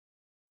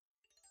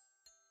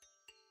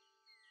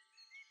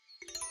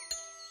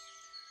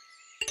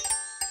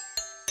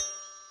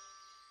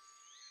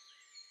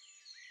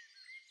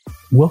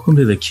Welcome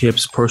to the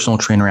KIPS Personal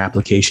Trainer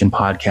Application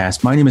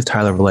Podcast. My name is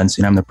Tyler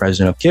Valencia, and I'm the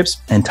president of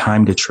KIPS and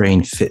Time to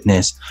Train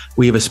Fitness.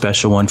 We have a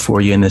special one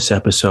for you in this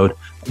episode.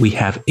 We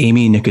have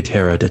Aimee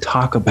Nicotera to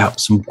talk about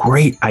some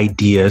great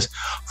ideas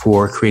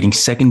for creating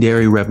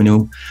secondary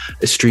revenue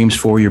streams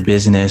for your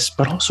business,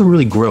 but also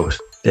really growth.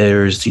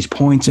 There's these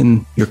points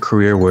in your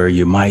career where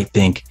you might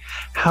think,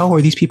 how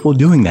are these people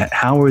doing that?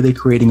 How are they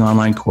creating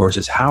online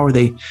courses? How are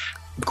they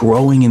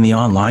growing in the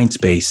online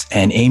space?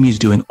 And Aimee's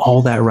doing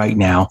all that right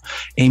now.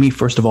 Aimee,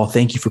 first of all,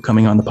 thank you for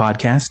coming on the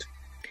podcast.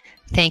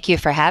 Thank you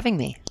for having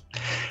me.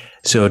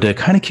 So to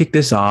kind of kick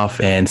this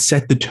off and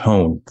set the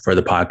tone for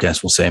the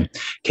podcast, we'll say,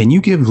 can you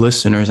give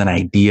listeners an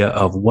idea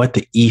of what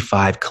the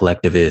E5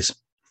 Collective is?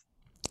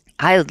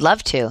 I would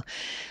love to.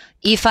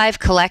 E5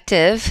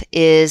 Collective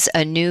is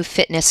a new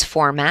fitness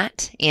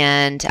format,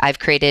 and I've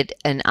created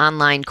an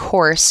online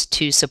course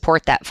to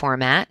support that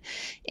format.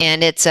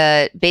 And it's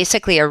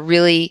basically a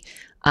really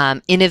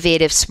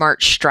innovative,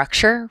 smart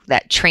structure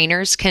that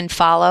trainers can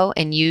follow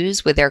and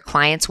use with their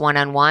clients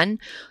one-on-one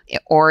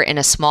or in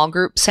a small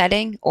group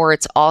setting, or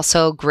it's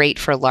also great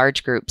for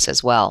large groups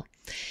as well.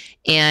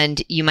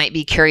 And you might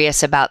be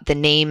curious about the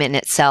name in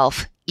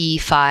itself,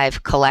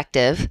 E5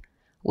 Collective.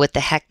 What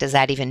the heck does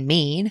that even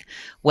mean?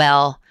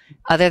 Well,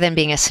 other than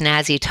being a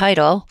snazzy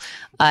title,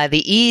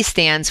 the E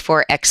stands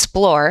for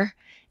explore,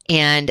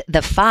 and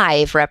the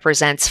 5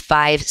 represents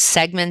 5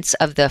 segments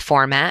of the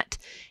format.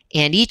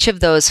 And each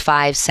of those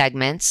 5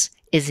 segments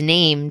is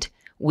named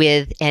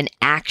with an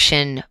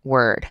action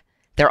word.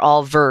 They're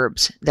all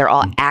verbs. They're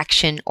all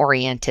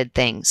action-oriented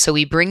things. So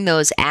we bring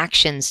those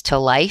actions to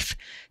life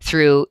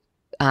through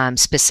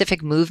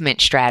specific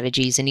movement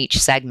strategies in each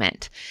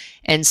segment.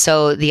 And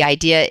so the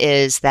idea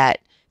is that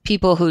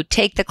people who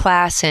take the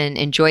class and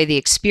enjoy the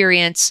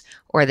experience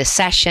or the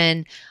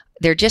session,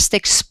 they're just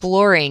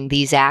exploring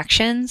these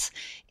actions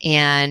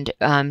and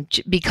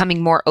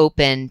becoming more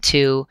open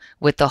to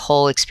what the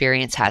whole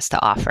experience has to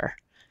offer.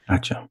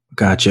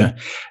 Gotcha.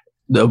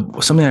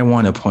 Something I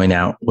want to point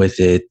out with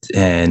it,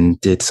 and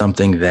it's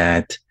something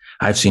that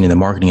I've seen in the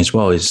marketing as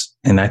well, is,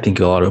 and I think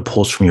a lot of it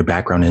pulls from your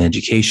background in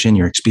education,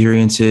 your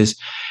experiences.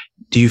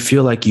 Do you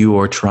feel like you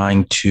are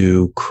trying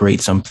to create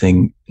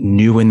something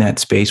new in that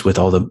space with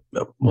all the,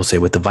 we'll say,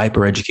 with the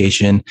Viper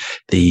education,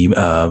 the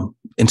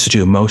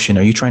Institute of Motion?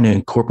 Are you trying to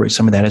incorporate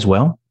some of that as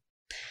well?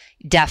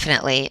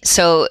 Definitely.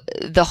 So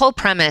the whole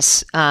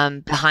premise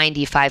behind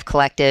E5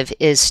 Collective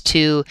is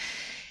to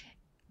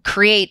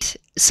create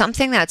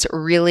something that's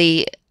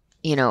really,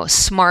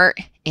 smart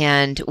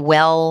and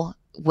well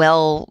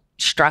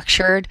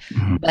structured,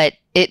 but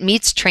it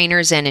meets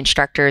trainers and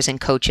instructors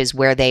and coaches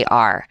where they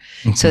are.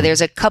 So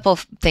there's a couple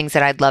things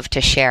that I'd love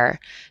to share.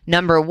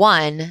 Number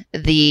one,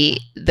 the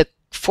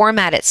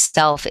format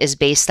itself is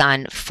based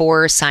on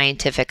 4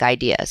 scientific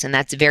ideas, and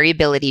that's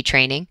variability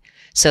training.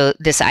 So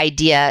this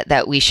idea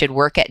that we should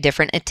work at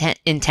different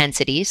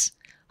intensities,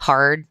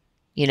 hard,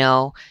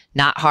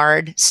 not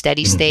hard,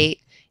 steady state,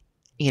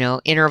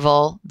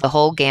 interval, the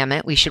whole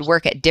gamut. We should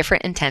work at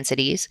different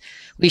intensities.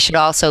 We should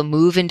also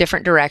move in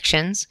different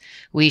directions.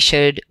 We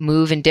should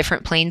move in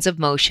different planes of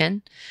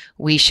motion.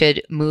 We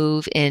should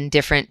move in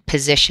different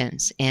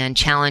positions and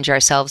challenge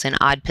ourselves in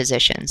odd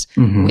positions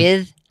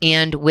with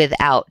and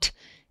without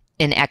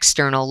an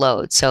external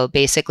load. So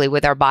basically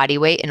with our body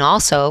weight and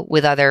also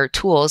with other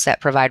tools that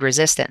provide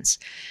resistance.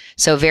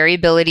 So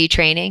variability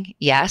training,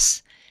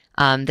 yes.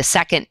 The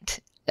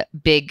second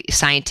big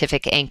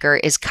scientific anchor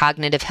is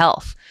cognitive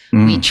health.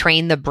 We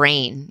train the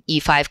brain.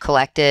 E5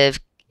 Collective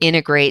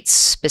integrates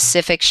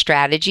specific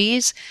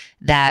strategies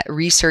that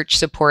research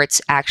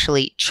supports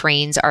actually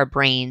trains our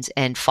brains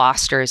and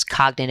fosters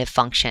cognitive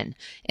function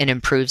and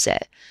improves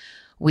it.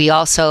 We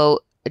also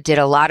did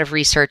a lot of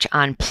research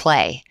on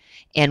play,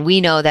 and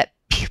we know that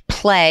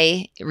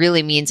play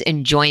really means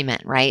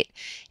enjoyment, right?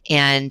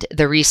 And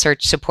the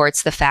research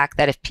supports the fact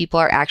that if people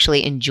are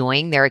actually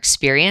enjoying their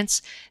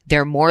experience,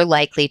 they're more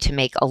likely to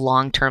make a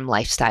long-term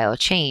lifestyle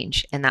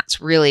change. And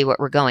that's really what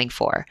we're going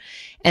for.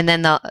 And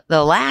then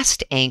the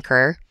last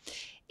anchor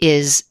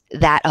is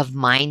that of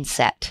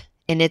mindset.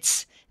 And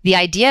it's the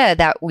idea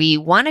that we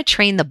want to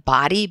train the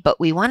body,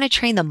 but we want to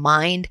train the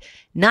mind,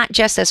 not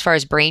just as far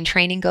as brain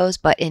training goes,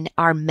 but in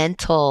our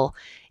mental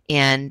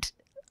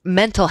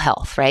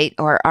health, right?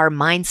 Or our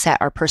mindset,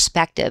 our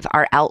perspective,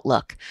 our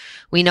outlook.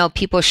 We know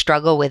people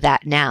struggle with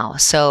that now.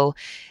 So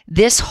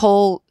this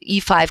whole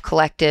E5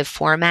 Collective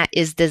format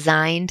is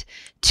designed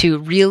to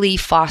really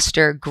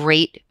foster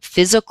great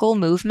physical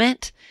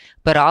movement,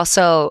 but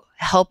also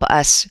help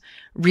us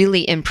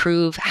really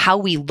improve how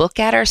we look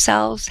at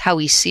ourselves, how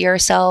we see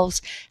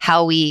ourselves,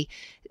 how we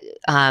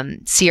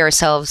see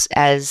ourselves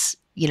as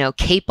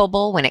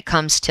capable when it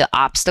comes to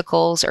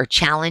obstacles or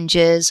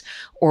challenges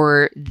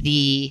or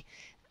the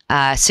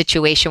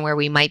situation where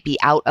we might be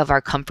out of our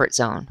comfort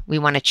zone. We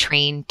want to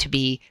train to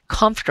be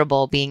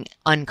comfortable being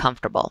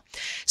uncomfortable.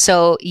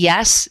 So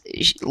yes,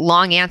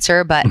 long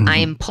answer, but I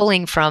am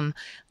pulling from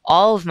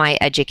all of my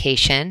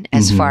education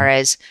as far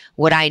as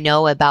what I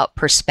know about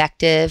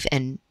perspective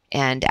and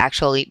and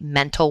actually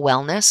mental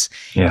wellness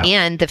Yeah.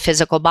 and the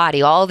physical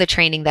body, all the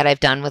training that I've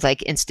done with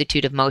like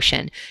Institute of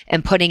Motion,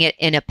 and putting it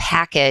in a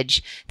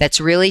package that's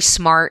really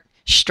smart,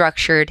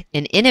 structured,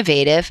 and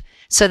innovative,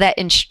 so that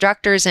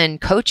instructors and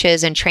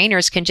coaches and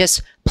trainers can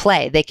just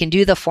play. They can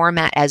do the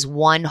format as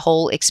one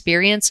whole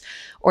experience,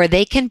 or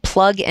they can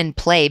plug and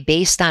play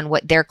based on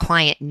what their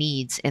client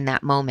needs in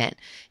that moment.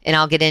 And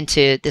I'll get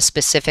into the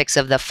specifics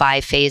of the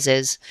 5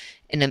 phases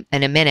in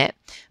a minute.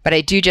 But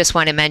I do just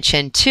want to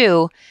mention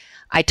too,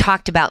 I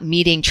talked about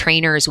meeting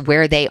trainers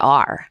where they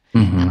are.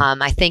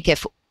 I think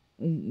if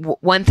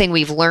one thing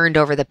we've learned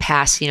over the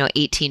past,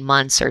 18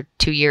 months or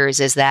 2 years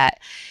is that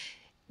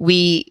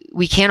we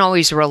can't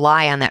always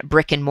rely on that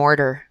brick and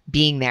mortar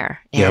being there.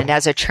 And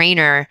as a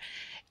trainer,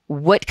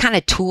 what kind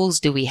of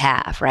tools do we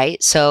have,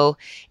 right? So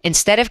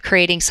instead of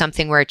creating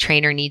something where a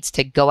trainer needs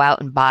to go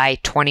out and buy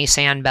 20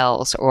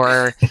 sandbells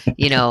or,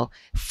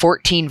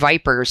 14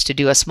 Vipers to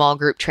do a small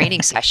group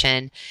training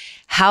session,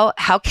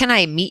 how can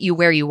I meet you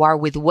where you are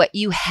with what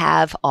you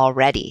have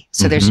already?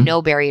 So there's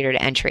no barrier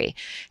to entry.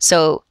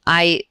 So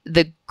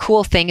the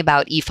cool thing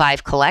about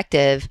E5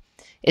 Collective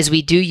is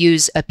we do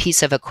use a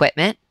piece of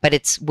equipment, but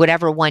it's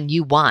whatever one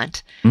you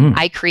want.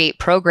 I create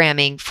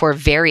programming for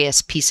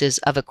various pieces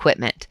of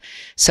equipment.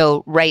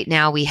 So right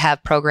now we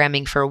have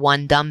programming for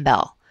 1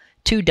 dumbbell,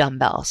 2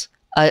 dumbbells,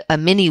 a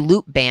mini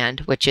loop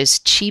band, which is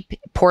cheap,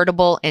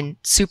 portable, and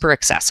super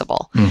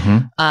accessible.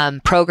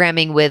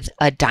 Programming with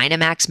a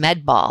Dynamax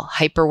med ball,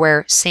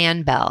 Hyperwear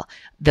sand bell,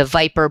 the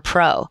Viper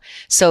Pro.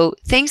 So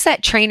tools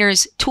that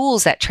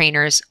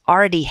trainers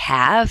already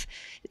have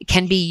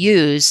can be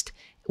used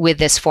with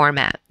this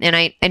format. And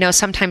I know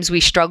sometimes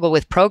we struggle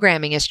with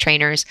programming as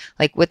trainers,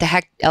 like what the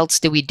heck else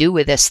do we do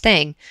with this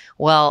thing?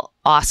 Well,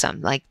 awesome.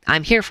 Like,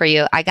 I'm here for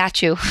you. I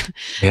got you.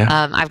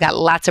 I've got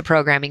lots of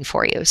programming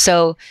for you.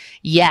 So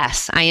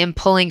yes, I am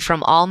pulling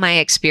from all my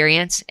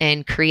experience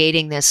and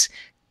creating this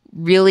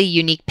really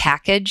unique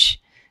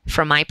package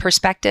from my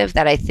perspective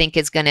that I think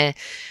is going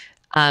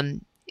to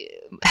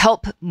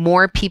help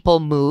more people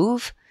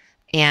move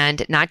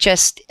and not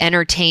just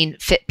entertain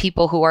fit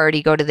people who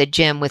already go to the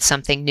gym with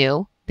something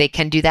new. They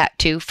can do that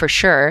too, for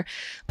sure,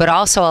 but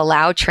also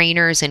allow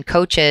trainers and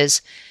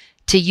coaches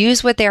to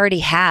use what they already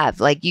have.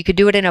 Like, you could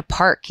do it in a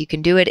park, you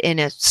can do it in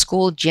a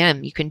school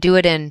gym, you can do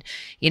it in,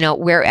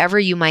 wherever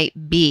you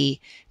might be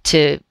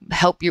to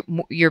help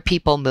your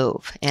people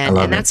move. And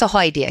that's the whole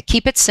idea.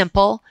 Keep it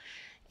simple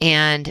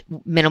and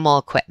minimal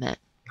equipment.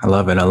 I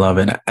love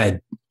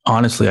it.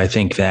 Honestly, I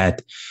think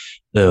that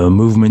the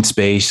movement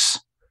space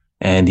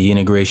and the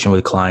integration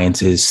with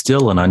clients is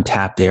still an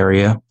untapped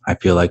area. I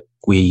feel like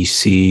we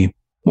see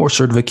more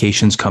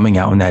certifications coming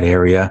out in that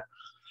area.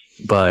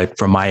 But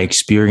from my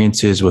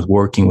experiences with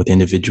working with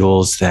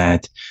individuals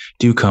that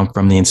do come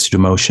from the Institute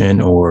of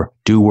Motion or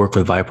do work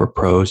with Viper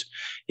Pros,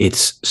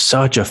 it's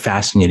such a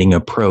fascinating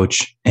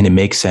approach, and it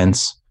makes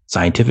sense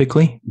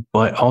scientifically,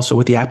 but also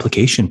with the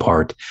application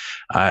part.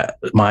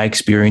 My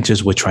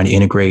experiences with trying to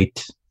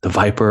integrate the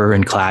Viper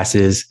in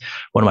classes,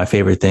 one of my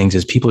favorite things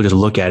is people just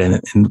look at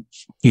it and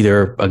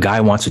either a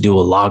guy wants to do a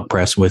log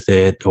press with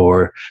it,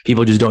 or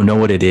people just don't know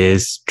what it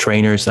is.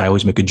 Trainers, I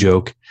always make a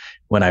joke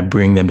when I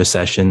bring them to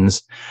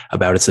sessions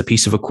about it's a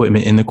piece of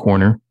equipment in the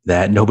corner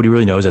that nobody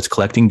really knows that's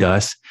collecting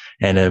dust.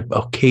 And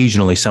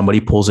occasionally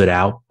somebody pulls it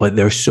out, but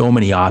there's so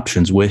many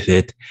options with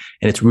it.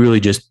 And it's really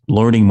just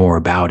learning more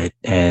about it.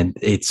 And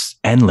it's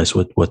endless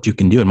with what you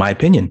can do, in my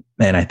opinion.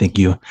 And I think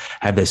you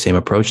have that same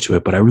approach to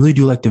it. But I really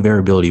do like the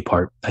variability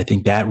part. I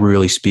think that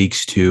really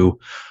speaks to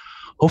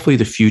hopefully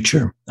the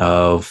future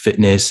of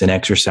fitness and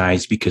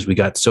exercise, because we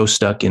got so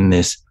stuck in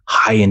this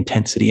high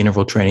intensity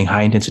interval training,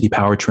 high intensity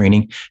power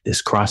training,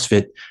 this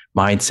CrossFit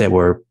mindset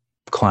where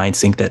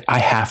clients think that I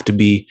have to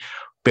be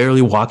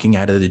barely walking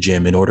out of the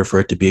gym in order for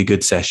it to be a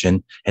good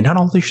session. And not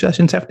all your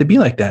sessions have to be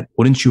like that.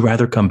 Wouldn't you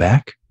rather come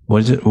back?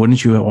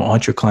 Wouldn't you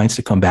want your clients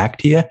to come back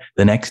to you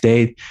the next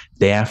day,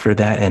 day after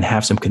that, and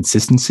have some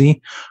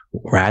consistency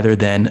rather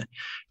than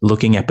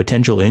looking at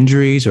potential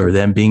injuries or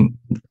them being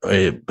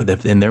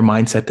in their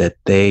mindset that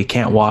they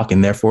can't walk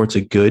and therefore it's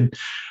a good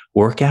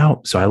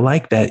workout? So I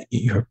like that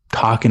you're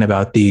talking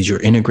about these, you're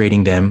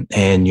integrating them,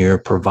 and you're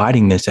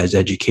providing this as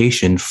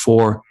education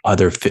for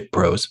other fit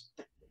pros.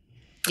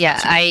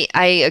 Yeah,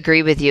 I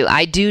agree with you.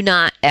 I do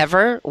not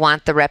ever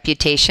want the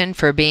reputation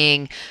for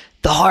being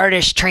the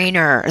hardest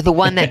trainer, or the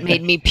one that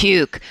made me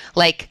puke.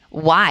 Like,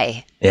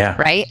 why? Yeah.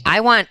 Right?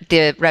 I want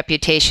the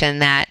reputation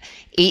that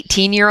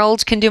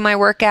 18-year-olds can do my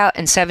workout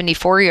and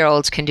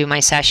 74-year-olds can do my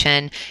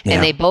session. Yeah.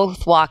 And they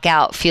both walk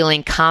out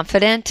feeling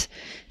confident,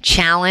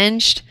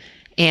 challenged,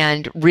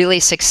 and really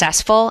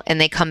successful,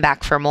 and they come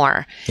back for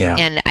more. Yeah.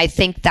 And I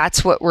think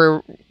that's what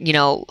we're,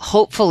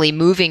 hopefully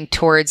moving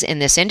towards in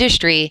this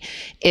industry,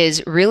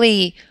 is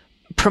really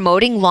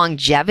promoting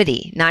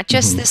longevity, not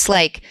just this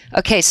like,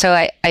 okay, so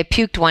I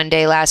puked one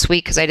day last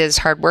week because I did this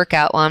hard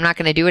workout. Well, I'm not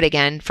going to do it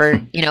again for,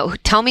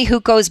 tell me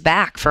who goes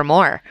back for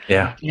more.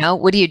 Yeah.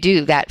 What do you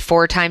do that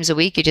 4 times a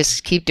week? You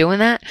just keep doing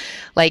that?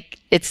 Like,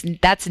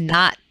 that's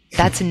not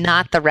That's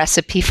not the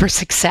recipe for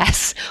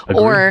success Agreed.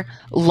 or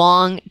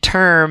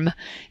long-term,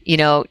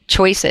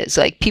 choices.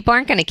 Like, people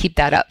aren't going to keep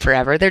that up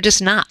forever. They're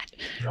just not,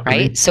 Agreed.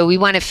 right? So we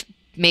want to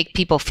make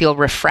people feel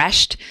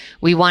refreshed.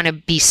 We want to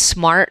be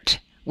smart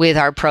with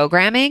our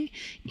programming.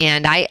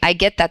 And I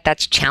get that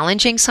that's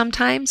challenging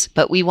sometimes,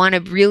 but we want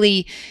to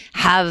really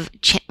have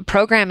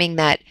programming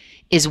that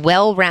is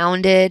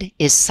well-rounded,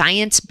 is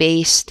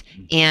science-based,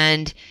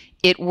 and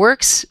it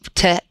works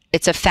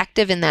it's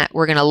effective in that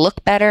we're going to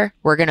look better,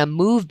 we're going to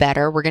move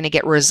better, we're going to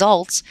get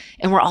results,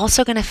 and we're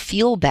also going to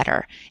feel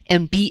better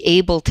and be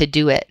able to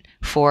do it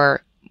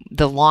for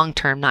the long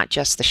term, not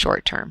just the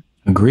short term.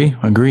 Agree.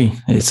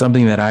 It's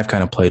something that I've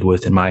kind of played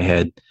with in my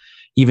head,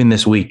 even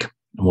this week,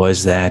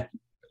 was that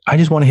I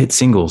just want to hit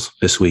singles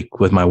this week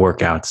with my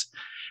workouts.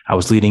 I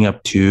was leading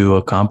up to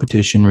a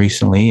competition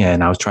recently,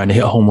 and I was trying to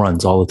hit home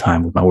runs all the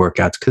time with my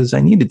workouts because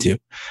I needed to.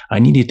 I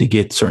needed to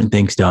get certain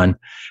things done.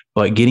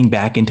 But getting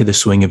back into the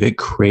swing of it,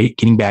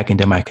 getting back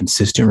into my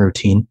consistent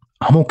routine,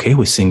 I'm okay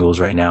with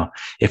singles right now.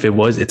 If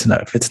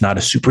it's not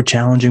a super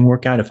challenging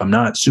workout, if I'm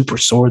not super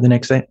sore the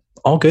next day,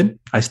 all good.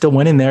 I still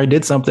went in there,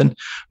 did something,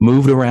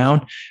 moved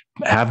around,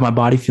 have my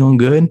body feeling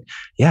good.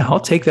 Yeah, I'll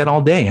take that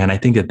all day. And I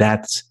think that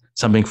that's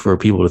something for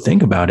people to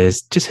think about,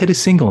 is just hit a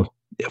single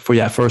for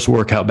that first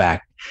workout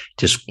back.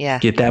 Just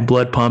get that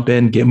blood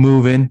pumping, get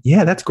moving.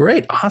 Yeah, that's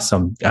great.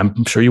 Awesome.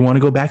 I'm sure you want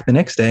to go back the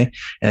next day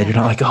and you're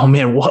not like, oh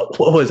man, what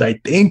was I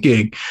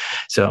thinking?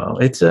 So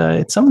it's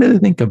something to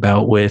think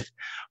about with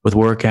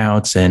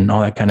workouts and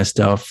all that kind of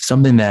stuff.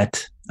 Something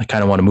that I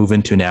kind of want to move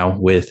into now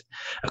with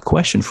a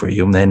question for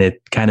you. And then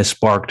it kind of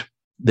sparked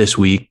this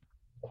week.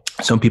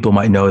 Some people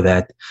might know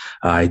that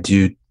I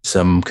do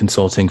some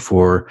consulting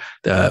for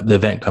the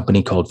event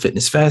company called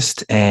Fitness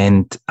Fest.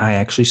 And I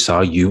actually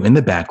saw you in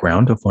the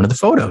background of one of the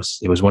photos.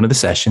 It was one of the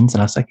sessions.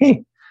 And I was like,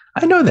 hey,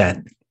 I know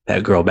that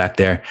girl back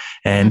there.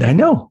 And I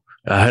know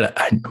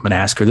I'm going to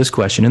ask her this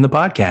question in the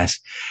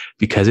podcast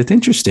because it's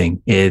interesting.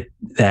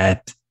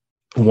 That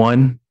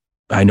one,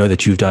 I know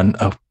that you've done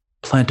a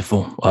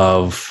plentiful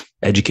of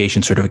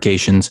education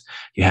certifications.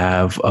 You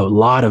have a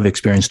lot of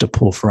experience to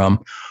pull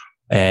from.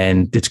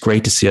 And it's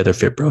great to see other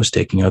Fit Bros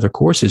taking other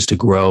courses to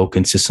grow,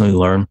 consistently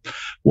learn.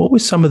 What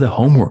was some of the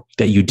homework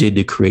that you did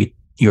to create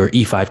your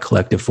E5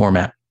 Collective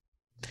format?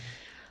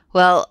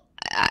 Well,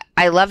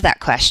 I love that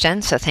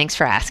question. So thanks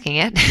for asking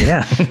it.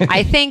 Yeah.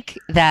 I think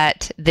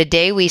that the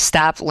day we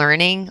stop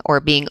learning or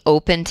being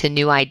open to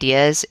new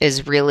ideas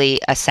is really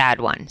a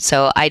sad one.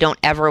 So I don't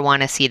ever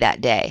want to see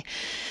that day.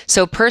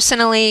 So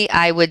personally,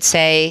 I would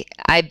say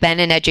I've been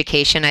in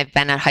education. I've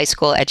been a high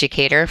school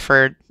educator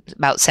for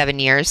about 7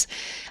 years.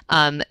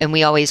 And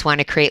we always want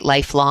to create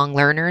lifelong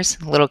learners,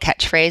 a little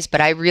catchphrase,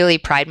 but I really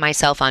pride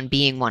myself on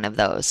being one of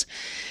those.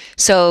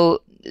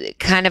 So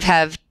kind of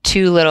have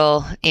two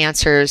little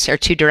answers or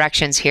two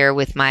directions here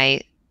with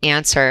my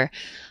answer.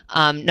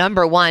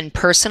 Number one,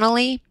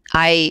 personally,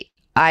 I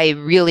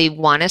really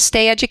want to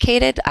stay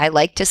educated. I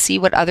like to see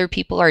what other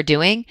people are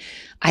doing.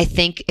 I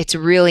think it's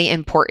really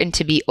important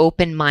to be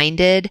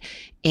open-minded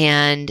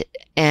and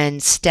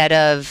instead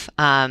of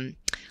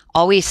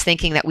always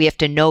thinking that we have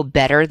to know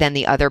better than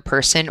the other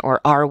person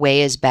or our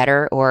way is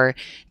better or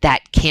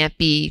that can't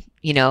be,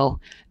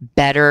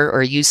 better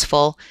or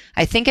useful.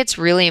 I think it's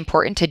really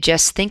important to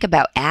just think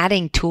about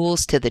adding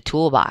tools to the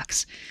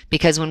toolbox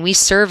because when we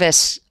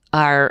service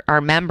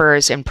our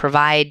members and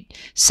provide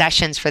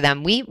sessions for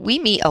them, we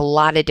meet a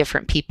lot of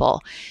different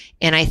people.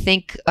 And I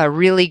think a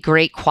really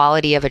great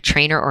quality of a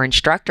trainer or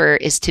instructor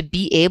is to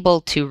be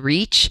able to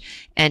reach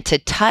and to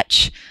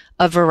touch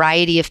a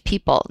variety of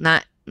people,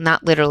 not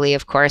literally,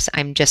 of course.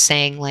 I'm just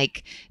saying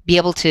like be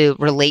able to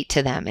relate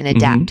to them and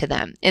adapt to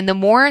them. And the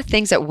more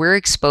things that we're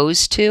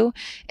exposed to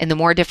and the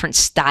more different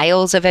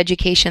styles of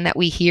education that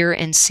we hear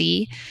and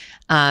see,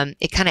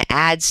 it kind of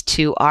adds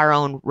to our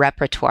own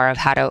repertoire of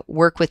how to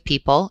work with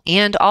people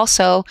and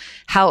also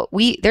how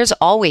there's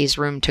always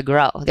room to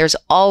grow. There's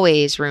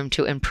always room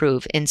to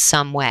improve in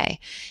some way.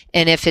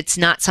 And if it's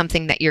not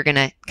something that you're going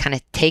to kind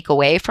of take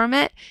away from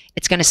it,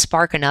 it's going to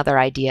spark another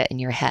idea in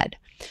your head.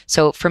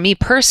 So for me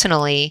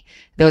personally,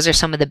 those are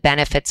some of the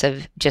benefits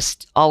of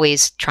just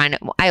always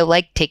I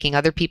like taking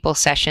other people's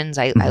sessions.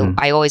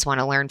 I always want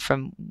to learn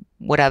from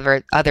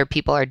whatever other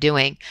people are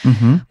doing.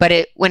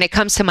 But when it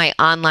comes to my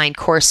online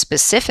course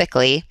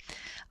specifically,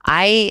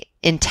 I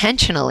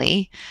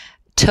intentionally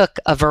took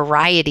a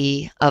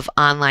variety of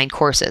online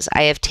courses.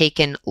 I have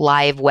taken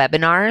live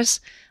webinars.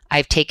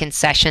 I've taken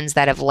sessions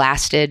that have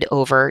lasted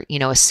over,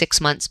 a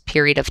 6 months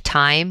period of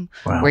time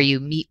where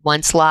you meet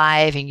once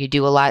live and you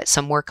do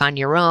some work on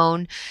your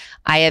own.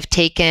 I have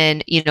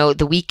taken,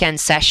 the weekend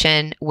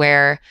session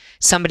where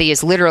somebody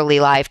is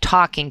literally live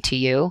talking to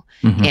you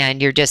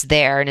and you're just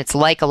there and it's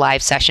like a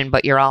live session,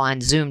 but you're all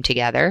on Zoom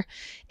together.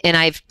 And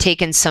I've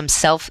taken some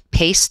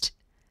self-paced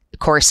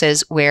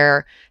courses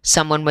where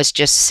someone was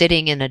just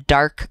sitting in a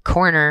dark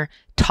corner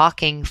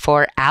talking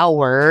for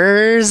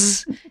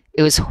hours.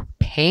 It was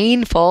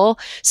painful.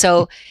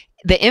 So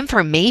the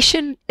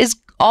information is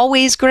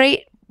always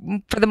great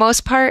for the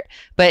most part,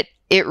 but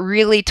it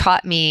really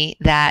taught me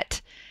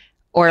that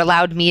or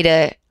allowed me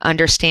to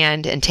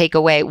understand and take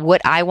away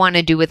what I want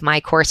to do with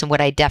my course and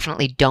what I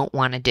definitely don't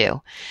want to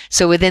do.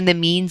 So within the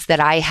means that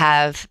I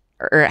have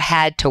or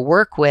had to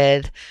work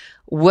with,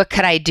 what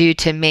could I do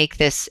to make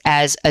this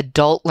as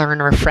adult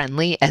learner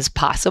friendly as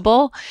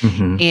possible?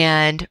 Mm-hmm.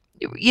 And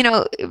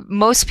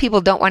most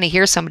people don't want to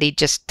hear somebody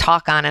just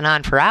talk on and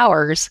on for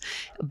hours,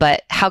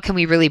 but how can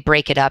we really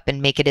break it up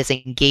and make it as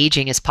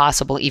engaging as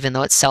possible, even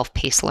though it's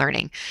self-paced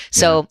learning?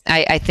 So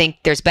I think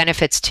there's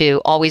benefits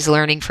to always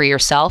learning for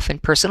yourself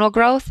and personal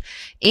growth.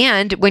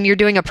 And when you're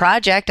doing a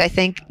project, I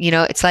think,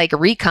 it's like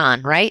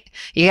recon, right?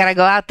 You got to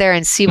go out there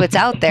and see what's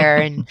out there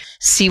and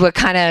see what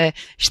kind of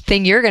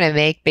thing you're going to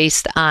make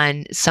based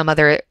on some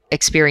other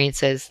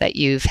experiences that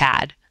you've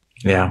had.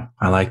 Yeah,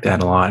 I like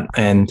that a lot.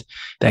 And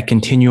that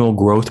continual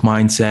growth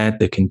mindset,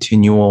 the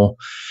continual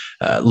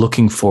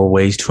looking for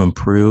ways to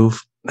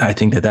improve. I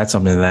think that that's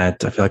something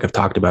that I feel like I've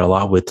talked about a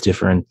lot with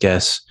different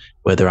guests,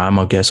 whether I'm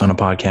a guest on a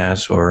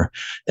podcast or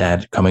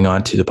that coming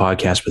on to the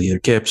podcast with either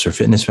KIPS or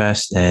Fitness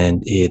Fest.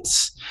 And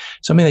it's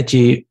something that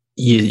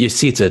you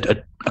see it's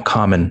a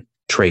common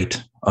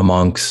trait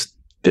amongst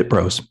fit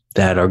pros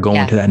that are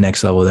going to that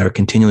next level, that are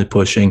continually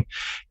pushing.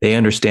 They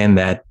understand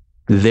that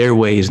their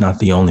way is not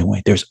the only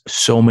way. There's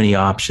so many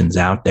options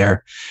out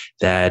there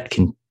that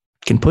can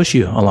push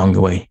you along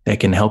the way, that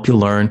can help you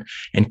learn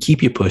and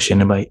keep you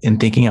pushing and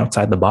thinking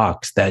outside the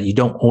box, that you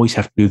don't always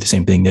have to do the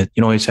same thing, that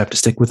you don't always have to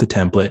stick with the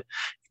template.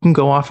 You can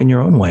go off in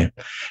your own way.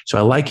 So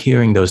I like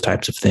hearing those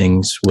types of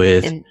things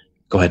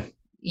go ahead.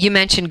 You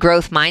mentioned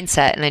growth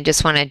mindset, and I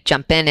just want to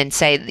jump in and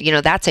say,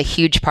 that's a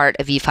huge part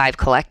of E5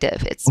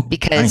 Collective. It's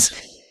because,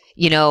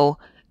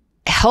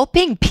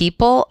 helping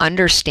people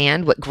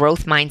understand what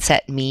growth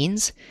mindset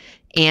means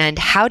and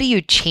how do you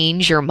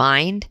change your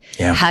mind?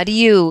 Yeah. How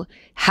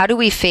do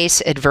we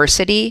face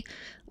adversity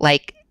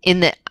like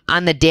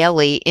on the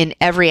daily in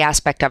every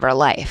aspect of our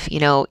life?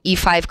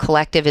 E5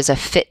 Collective is a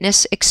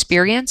fitness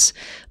experience,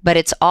 but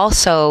it's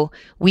also,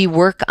 we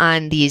work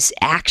on these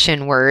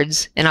action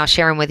words, and I'll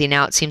share them with you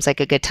now. It seems like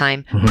a good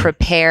time. Mm-hmm.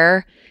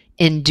 Prepare,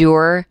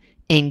 endure,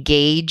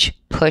 engage,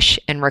 push,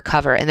 and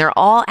recover. And they're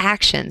all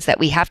actions that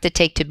we have to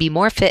take to be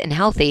more fit and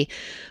healthy,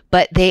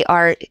 but they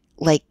are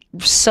like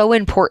so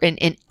important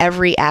in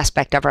every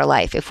aspect of our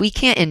life. If we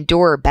can't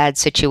endure bad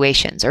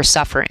situations or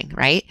suffering,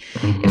 right?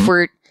 Mm-hmm. If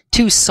we're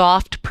too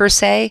soft per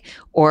se,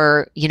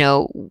 or,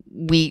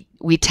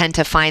 we tend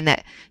to find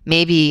that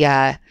maybe,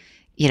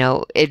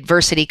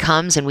 adversity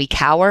comes and we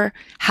cower.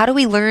 How do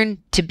we learn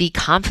to be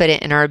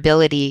confident in our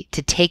ability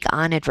to take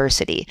on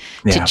adversity,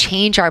 to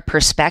change our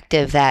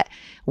perspective that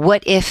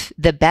what if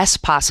the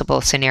best possible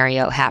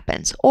scenario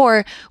happens?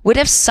 Or what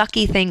if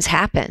sucky things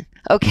happen?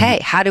 Okay,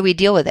 how do we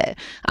deal with it?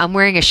 I'm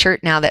wearing a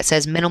shirt now that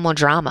says minimal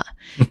drama,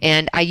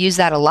 and I use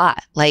that a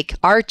lot. Like,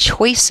 our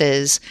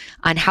choices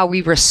on how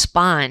we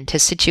respond to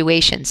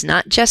situations,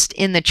 not just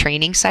in the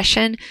training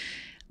session,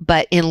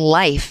 but in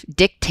life,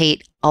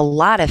 dictate a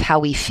lot of how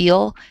we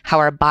feel, how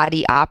our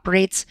body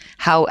operates,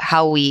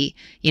 how we,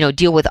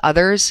 deal with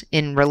others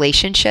in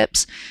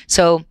relationships.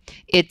 So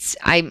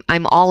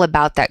I'm all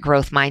about that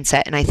growth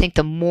mindset. And I think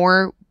the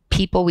more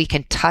people we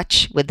can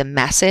touch with the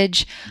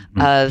message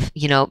of,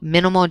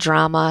 minimal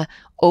drama,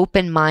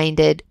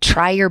 open-minded,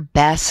 try your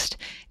best,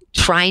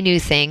 try new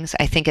things,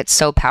 I think it's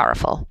so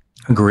powerful.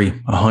 Agree.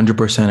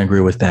 100%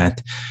 agree with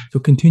that. So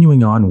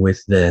continuing on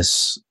with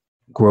this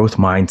growth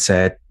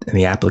mindset and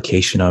the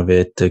application of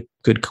it, a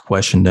good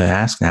question to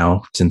ask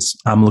now, since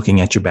I'm looking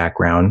at your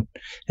background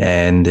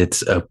and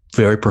it's a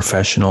very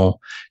professional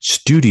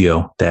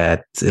studio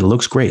that it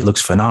looks great, it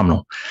looks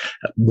phenomenal.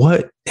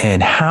 What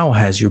and how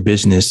has your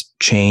business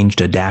changed,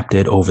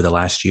 adapted over the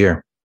last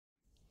year?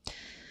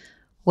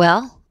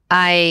 Well,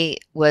 I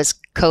was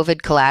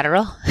COVID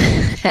collateral,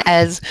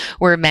 as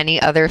were many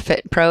other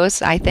fit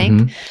pros, I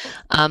think.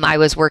 Mm-hmm. I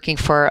was working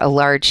for a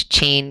large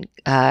chain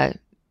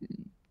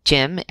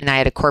gym, and I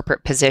had a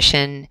corporate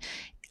position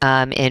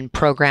in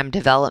program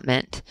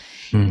development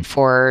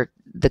for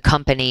the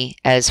company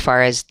as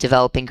far as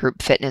developing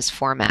group fitness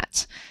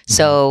formats.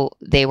 So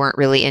they weren't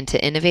really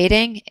into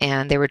innovating,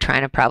 and they were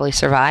trying to probably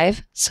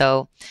survive.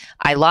 So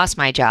I lost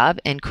my job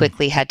and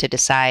quickly had to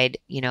decide,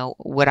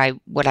 what I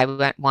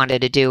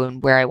wanted to do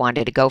and where I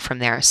wanted to go from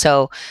there.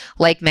 So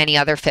like many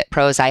other fit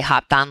pros, I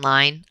hopped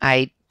online.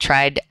 I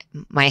tried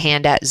my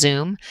hand at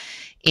Zoom,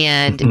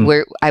 and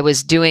where I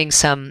was doing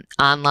some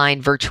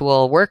online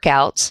virtual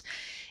workouts,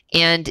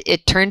 and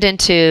it turned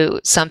into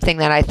something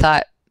that I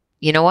thought,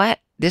 you know what,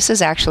 this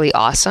is actually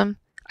awesome.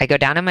 I go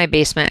down in my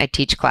basement, I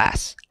teach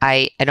class.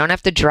 I don't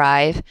have to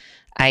drive.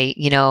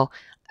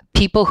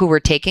 People who were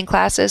taking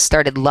classes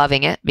started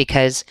loving it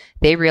because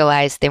they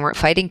realized they weren't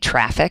fighting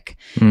traffic.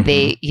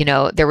 They,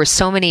 there were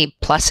so many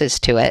pluses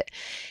to it,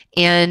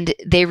 and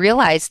they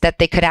realized that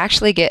they could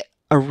actually get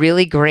a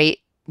really great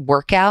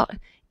workout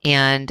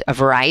and a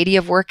variety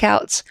of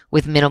workouts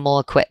with minimal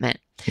equipment.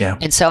 Yeah.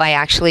 And so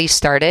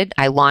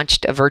I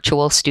launched a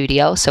virtual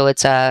studio. So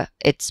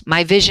it's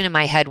my vision in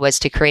my head was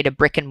to create a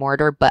brick and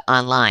mortar, but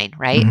online,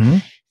 right? Mm-hmm.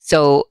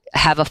 So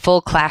have a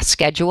full class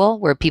schedule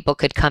where people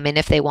could come in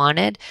if they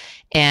wanted.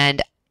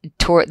 And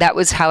that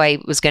was how I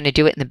was going to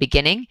do it in the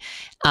beginning.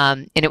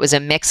 And it was a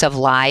mix of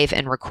live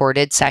and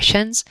recorded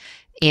sessions.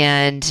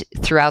 And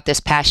throughout this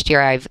past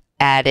year, I've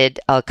added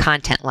a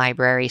content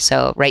library.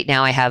 So right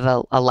now I have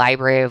a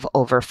library of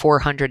over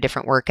 400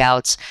 different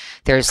workouts.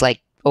 There's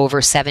like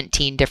over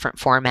 17 different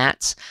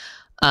formats.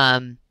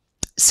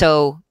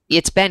 So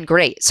it's been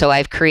great. So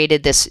I've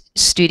created this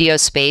studio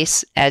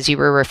space, as you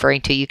were referring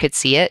to. You could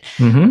see it.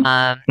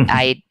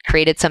 I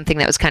created something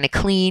that was kind of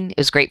clean. It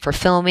was great for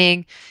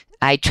filming.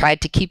 I tried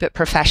to keep it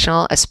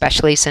professional,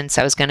 especially since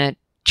I was going to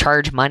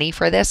charge money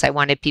for this. I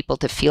wanted people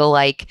to feel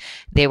like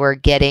they were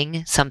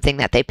getting something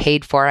that they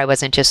paid for. I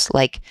wasn't just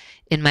like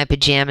in my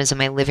pajamas in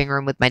my living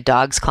room with my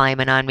dogs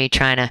climbing on me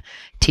trying to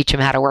teach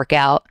them how to work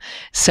out.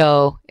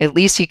 So at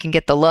least you can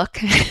get the look.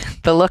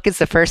 The look is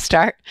the first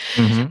start,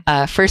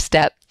 first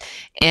step.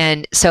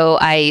 And so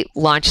I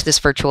launched this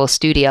virtual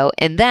studio.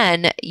 And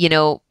then, you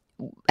know,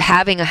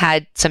 having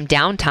had some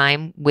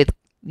downtime with,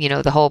 you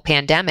know, the whole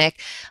pandemic,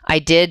 I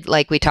did,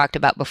 like we talked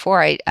about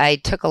before, I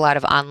took a lot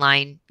of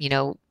online, you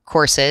know,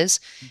 courses,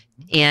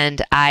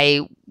 and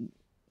I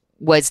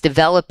was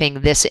developing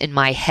this in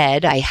my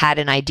head. I had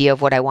an idea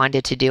of what I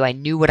wanted to do. I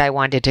knew what I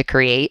wanted to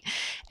create.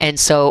 And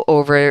so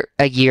over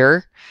a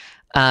year,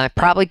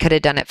 probably could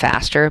have done it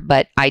faster,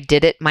 but I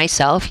did it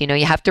myself. You know,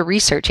 you have to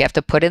research, you have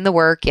to put in the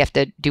work, you have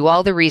to do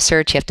all the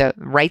research, you have to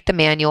write the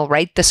manual,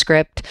 write the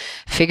script,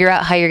 figure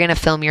out how you're going to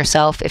film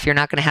yourself if you're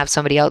not going to have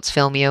somebody else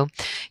film you,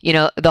 you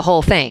know, the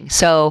whole thing.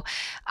 So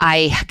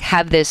I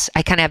kind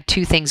of have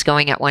two things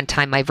going at one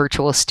time, my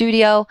virtual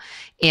studio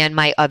and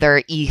my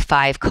other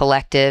E5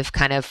 collective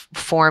kind of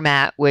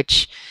format,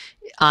 which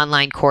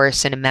online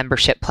course and a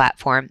membership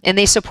platform. And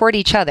they support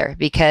each other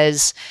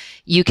because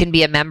you can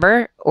be a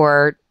member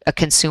or a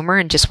consumer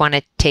and just want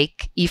to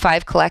take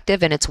E5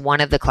 Collective, and it's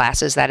one of the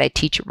classes that I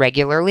teach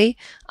regularly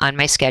on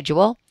my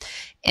schedule.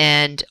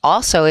 And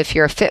also, if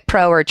you're a fit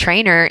pro or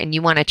trainer and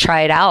you want to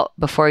try it out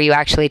before you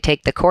actually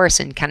take the course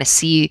and kind of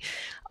see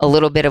a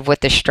little bit of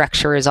what the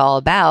structure is all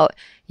about,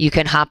 you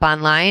can hop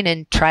online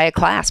and try a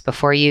class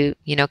before you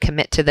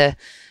commit to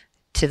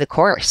the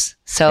course.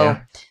 So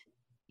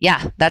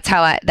yeah,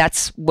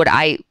 that's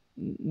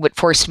what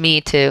forced me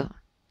to,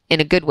 in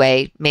a good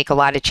way, make a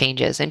lot of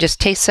changes and just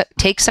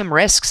take some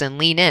risks and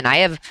lean in.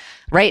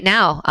 Right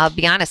now, I'll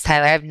be honest,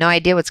 Tyler, I have no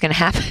idea what's going to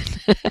happen.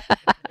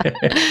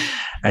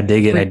 I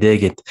dig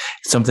it.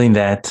 Something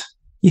that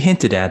you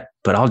hinted at,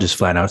 but I'll just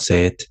flat out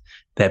say it,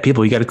 that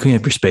people, you got to clean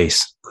up your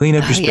space. Clean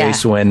up your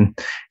space when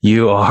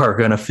you are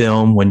going to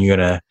film, when you're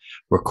going to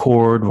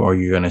record, or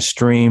you're going to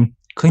stream.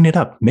 Clean it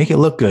up. Make it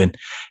look good.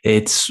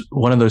 It's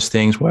one of those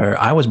things where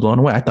I was blown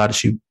away. I thought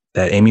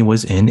that Aimee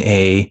was in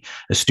a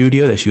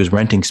studio, that she was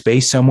renting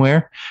space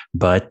somewhere,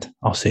 but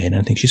I'll say it, and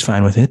I think she's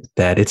fine with it,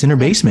 that it's in her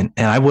basement.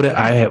 And I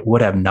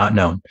would have not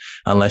known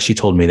unless she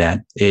told me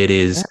that. It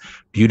is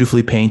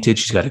beautifully painted.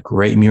 She's got a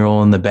great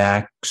mural in the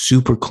back,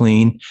 super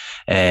clean.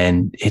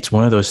 And it's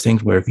one of those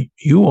things where if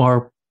you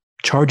are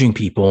charging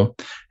people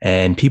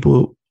and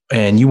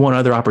you want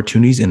other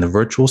opportunities in the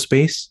virtual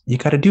space, you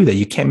got to do that.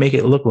 You can't make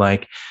it look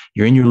like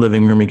you're in your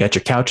living room, you got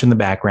your couch in the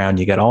background,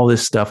 you got all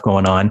this stuff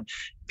going on.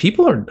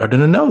 People are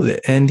going to know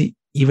that. And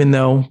even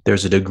though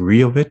there's a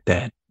degree of it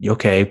that,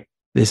 okay,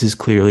 this is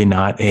clearly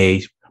not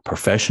a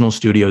professional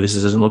studio, this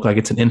doesn't look like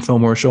it's an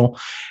infomercial,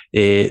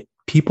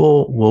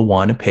 people will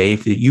want to pay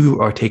if you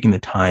are taking the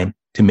time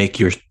to make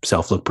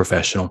yourself look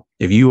professional.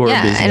 If you are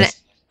a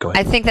business, go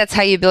ahead. I think that's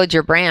how you build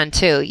your brand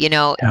too.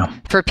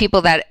 For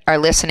people that are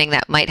listening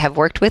that might have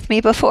worked with me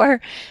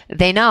before,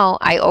 they know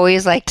I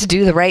always like to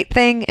do the right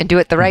thing and do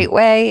it the right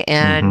way.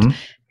 And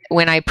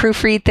when I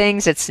proofread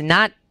things, it's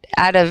not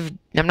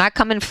I'm not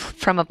coming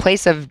from a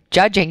place of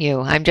judging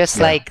you. I'm just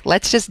like,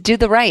 let's just do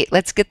the right.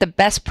 Let's get the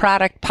best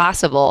product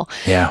possible,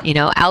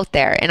 out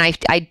there. And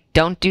I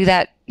don't do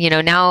that,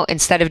 now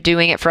instead of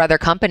doing it for other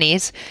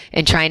companies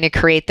and trying to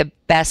create the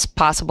best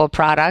possible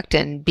product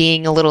and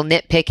being a little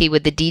nitpicky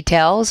with the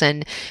details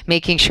and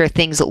making sure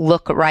things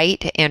look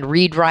right and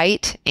read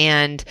right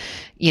and,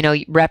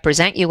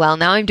 represent you well.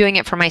 Now I'm doing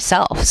it for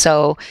myself.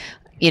 So,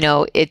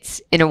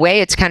 it's, in a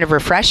way, it's kind of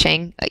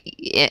refreshing.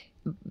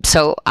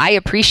 So I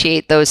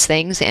appreciate those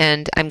things,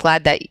 and I'm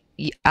glad that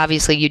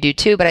obviously you do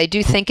too, but I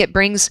do think it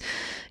brings,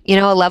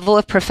 a level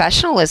of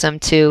professionalism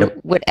to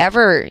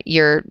whatever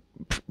you're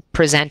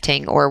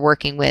presenting or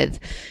working with.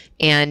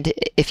 And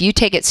if you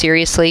take it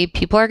seriously,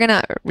 people are going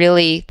to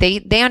really,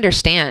 they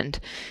understand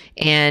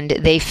and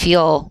they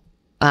feel,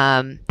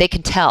 they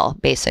can tell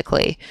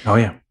basically. Oh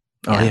yeah.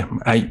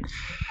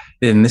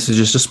 And this is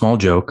just a small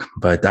joke,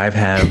 but I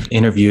have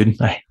interviewed,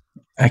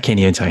 I can't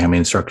even tell you how many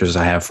instructors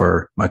I have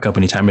for my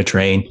company, Time to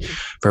Train,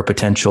 for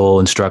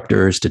potential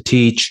instructors to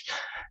teach.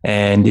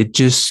 And it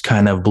just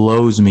kind of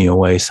blows me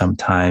away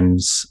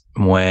sometimes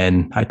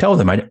when I tell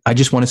them, I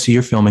just want to see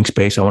your filming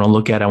space. I want to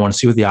look at it. I want to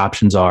see what the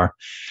options are.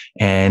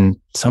 And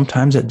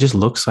sometimes it just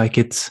looks like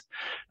it's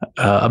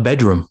a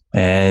bedroom.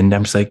 And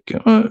I'm just like,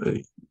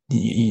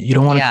 you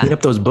don't want to clean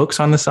up those books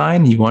on the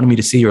side? You wanted me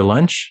to see your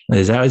lunch?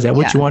 Is that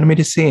what you wanted me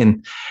to see?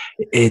 And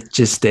it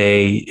just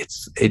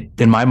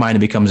in my mind, it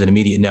becomes an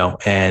immediate no.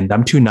 And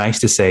I'm too nice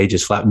to say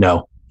just flat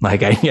no.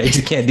 Like I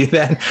just can't do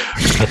that.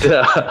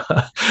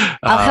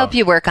 But, I'll help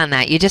you work on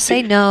that. You just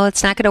say, no,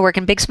 it's not going to work,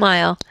 and big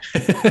smile.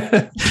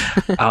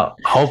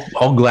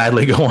 I'll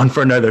gladly go on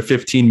for another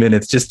 15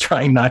 minutes, just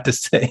trying not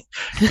to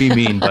be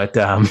mean, but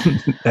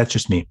that's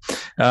just me.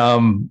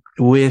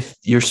 With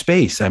your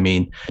space, I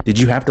mean, did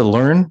you have to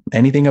learn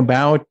anything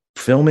about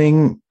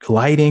filming,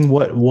 lighting?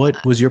 What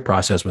was your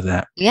process with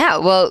that? Yeah,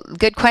 well,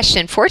 good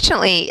question.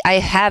 Fortunately, I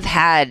have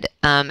had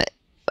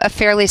a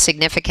fairly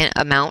significant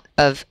amount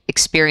of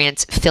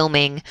experience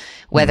filming,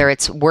 whether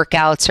it's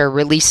workouts or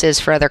releases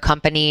for other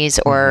companies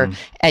or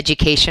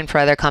education for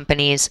other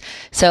companies.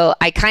 So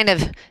I kind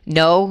of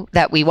know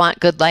that we want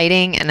good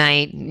lighting, and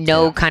I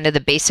know kind of the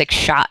basic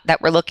shot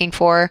that we're looking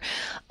for.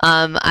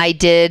 I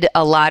did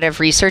a lot of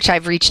research.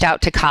 I've reached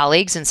out to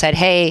colleagues and said,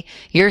 hey,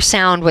 your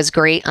sound was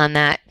great on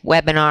that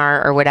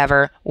webinar or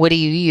whatever. What are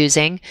you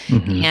using?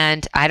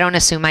 And I don't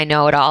assume I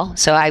know it all.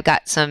 So I've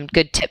got some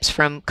good tips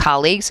from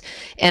colleagues.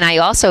 And I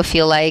also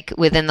feel like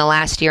within the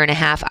last year and a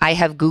half, I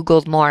have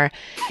Googled more.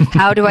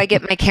 How do I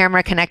get my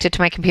camera connected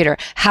to my computer?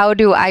 How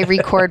do I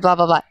record blah,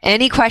 blah, blah?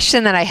 Any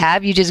question that I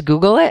have, you just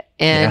Google it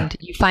and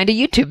you find a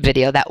YouTube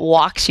video that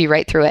walks you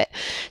right through it.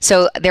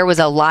 So there was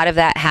a lot of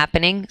that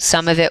happening.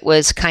 Some of it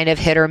was kind of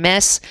hit or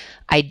miss.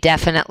 I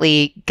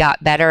definitely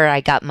got better.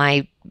 I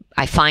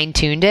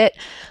fine-tuned it.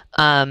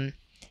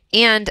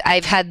 And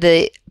I've had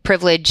the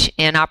privilege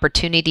and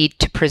opportunity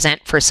to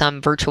present for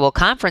some virtual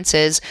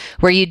conferences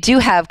where you do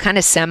have kind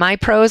of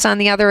semi-pros on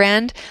the other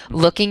end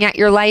looking at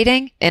your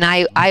lighting. And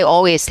I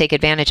always take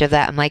advantage of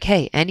that. I'm like,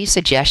 hey, any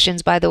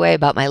suggestions, by the way,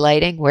 about my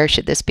lighting? Where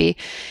should this be?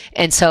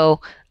 And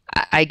so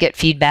I get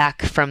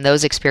feedback from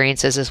those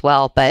experiences as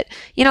well. But,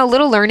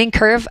 little learning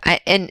curve.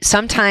 And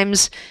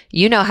sometimes,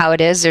 how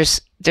it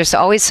is. There's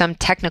always some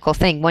technical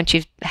thing. Once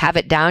you have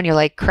it down, you're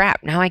like,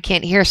 crap, now I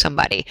can't hear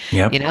somebody,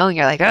 and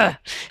you're like,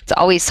 it's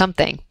always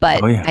something.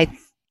 But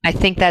I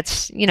think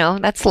that's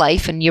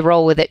life, and you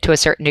roll with it to a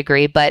certain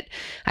degree. But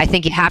I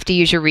think you have to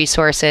use your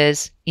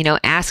resources,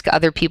 ask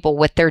other people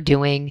what they're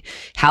doing,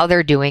 how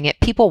they're doing it.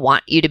 People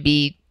want you to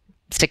be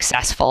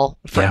successful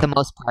for the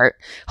most part.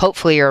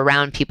 Hopefully you're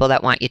around people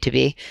that want you to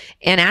be,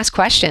 and ask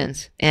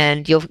questions,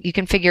 and you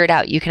can figure it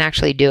out. You can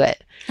actually do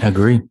it.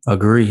 Agree.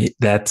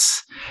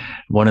 That's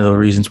one of the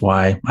reasons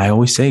why I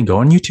always say go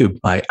on YouTube.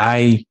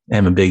 I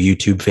am a big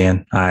YouTube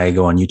fan. I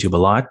go on YouTube a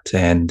lot,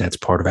 and that's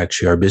part of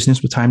actually our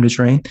business with Time to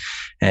Train,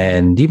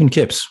 and even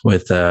KIPS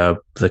with the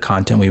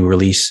content we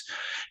release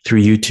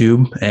through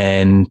YouTube.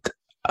 And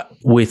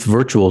with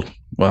virtual,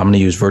 I'm going to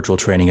use virtual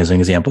training as an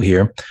example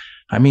here.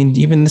 I mean,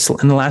 even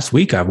in the last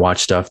week, I've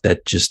watched stuff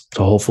that just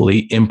to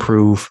hopefully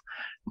improve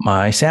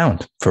my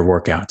sound for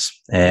workouts.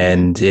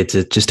 And it's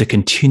just a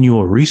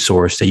continual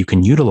resource that you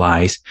can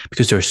utilize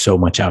because there's so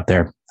much out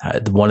there.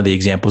 One of the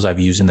examples I've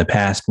used in the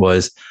past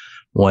was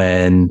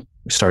when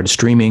we started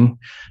streaming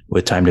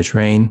with Time to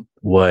Train.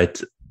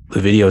 What the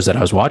videos that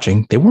I was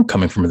watching, they weren't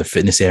coming from the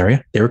fitness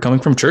area. They were coming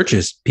from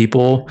churches,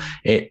 people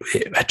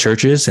at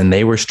churches, and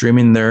they were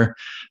streaming their,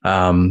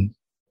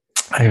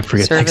 I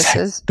forget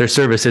their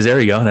services.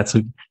 There you go.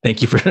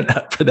 Thank you for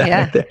that.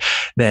 Right there.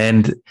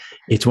 And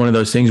it's one of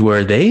those things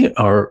where they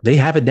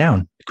have it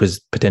down because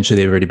potentially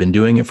they've already been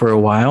doing it for a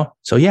while.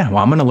 So I'm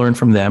going to learn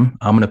from them.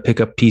 I'm going to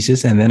pick up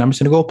pieces, and then I'm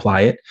just going to go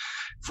apply it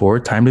for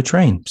Time to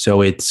Train.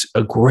 So it's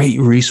a great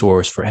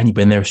resource for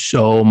anybody. And there's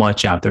so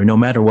much out there, no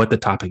matter what the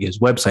topic is: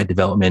 website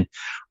development,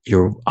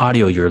 your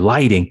audio, your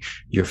lighting,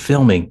 your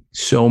filming.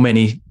 So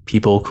many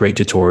people create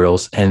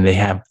tutorials, and they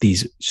have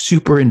these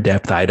super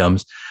in-depth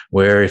items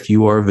where if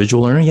you are a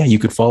visual learner, you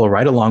could follow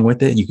right along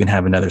with it. You can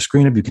have another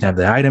screen up, you can have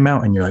the item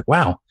out, and you're like,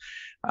 wow,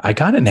 I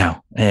got it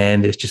now.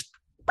 And it's just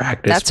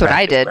practice. That's what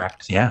I did.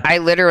 Yeah. I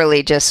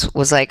literally just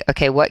was like,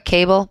 okay, what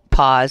cable?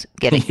 Pause,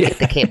 get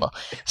the cable,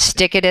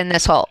 stick it in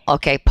this hole.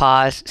 Okay,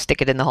 pause,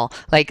 stick it in the hole.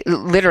 Like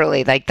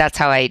literally, like that's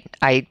how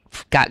I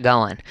got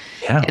going.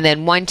 Yeah. And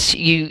then once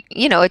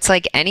it's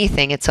like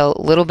anything, it's a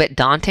little bit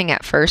daunting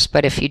at first,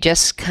 but if you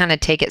just kind of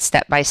take it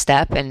step by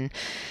step and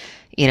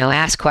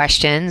ask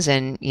questions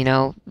and,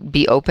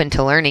 be open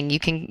to learning,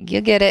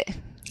 you'll get it.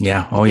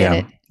 Yeah. Oh,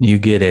 yeah. You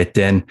get it.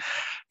 And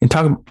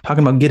talking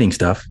about getting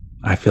stuff,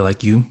 I feel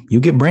like you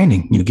get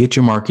branding, you get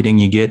your marketing,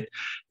 you get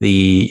that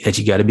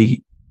you got to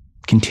be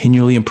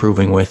continually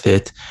improving with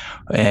it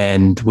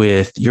and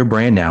with your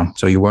brand now.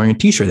 So you're wearing a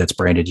t-shirt that's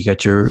branded. You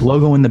got your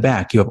logo in the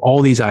back. You have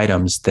all these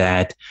items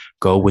that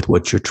go with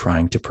what you're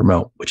trying to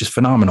promote, which is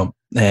phenomenal.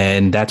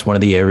 And that's one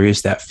of the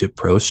areas that Fit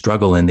Pros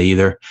struggle in. They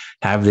either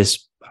have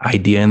this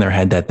idea in their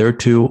head that they're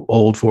too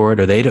old for it,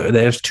 or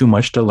there's too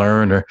much to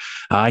learn, or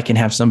I can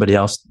have somebody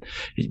else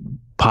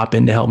pop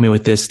in to help me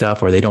with this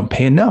stuff, or they don't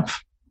pay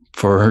enough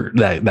for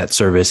that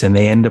service and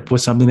they end up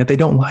with something that they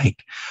don't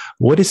like.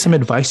 What is some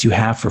advice you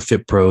have for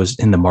Fit Pros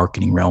in the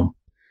marketing realm?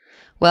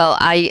 Well,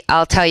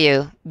 I'll tell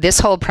you, this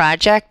whole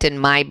project and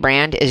my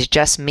brand is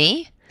just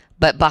me,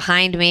 But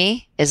behind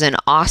me is an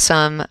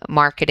awesome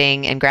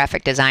marketing and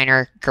graphic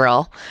designer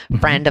girl,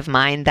 friend of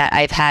mine that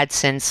I've had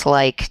since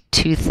like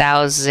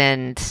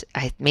 2000,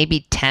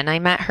 maybe 10 I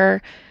met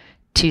her,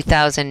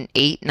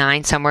 2008,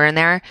 9, somewhere in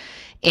there.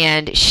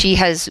 And she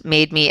has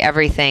made me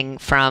everything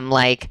from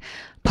like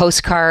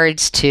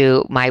postcards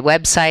to my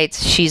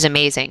websites. She's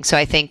amazing. So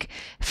I think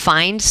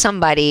find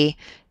somebody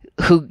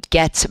who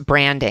gets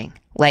branding,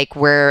 like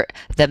where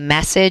the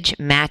message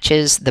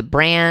matches the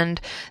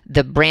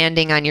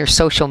branding on your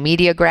social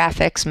media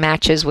graphics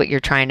matches what you're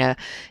trying to,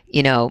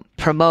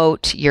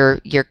 promote,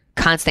 your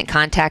constant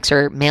contacts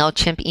or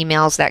MailChimp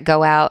emails that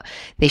go out.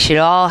 They should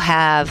all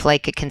have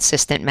like a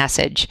consistent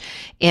message.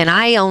 And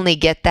I only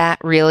get that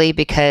really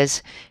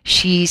because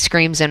she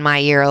screams in my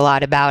ear a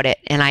lot about it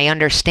and I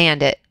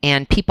understand it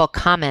and people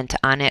comment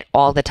on it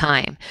all the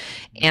time.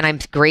 And I'm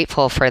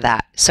grateful for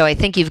that. So I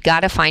think you've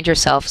got to find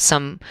yourself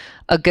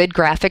a good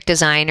graphic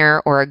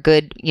designer or a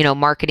good,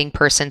 marketing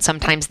person.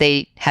 Sometimes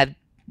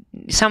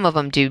some of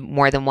them do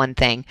more than one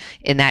thing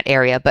in that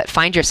area, but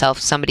find yourself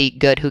somebody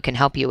good who can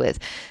help you with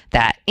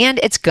that. And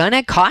it's going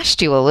to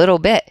cost you a little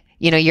bit.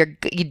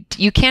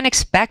 You can't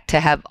expect to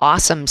have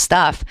awesome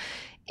stuff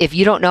if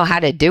you don't know how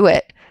to do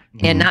it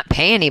and not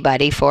pay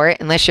anybody for it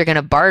unless you're going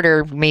to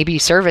barter maybe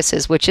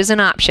services, which is an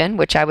option,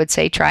 which I would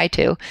say try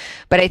to.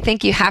 But I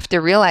think you have to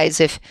realize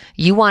if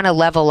you want to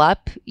level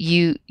up,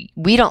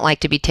 we don't like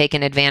to be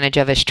taken advantage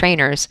of as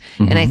trainers.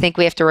 And I think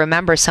we have to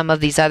remember some of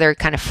these other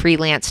kind of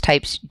freelance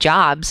types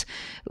jobs,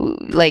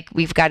 like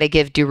we've got to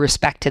give due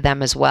respect to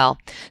them as well.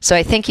 So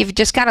I think you've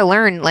just got to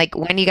learn like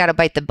when you got to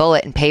bite the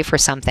bullet and pay for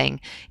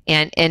something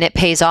and it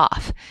pays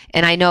off.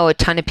 And I know a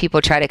ton of people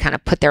try to kind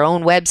of put their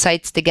own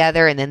websites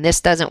together and then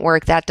this doesn't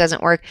work, that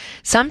doesn't work.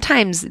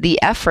 Sometimes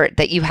the effort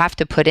that you have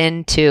to put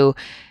into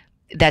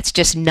that's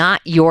just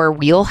not your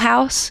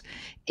wheelhouse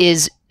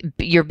is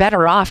you're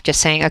better off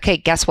just saying, okay,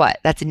 guess what?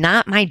 That's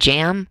not my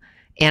jam.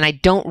 And I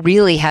don't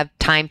really have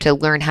time to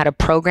learn how to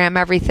program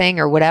everything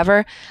or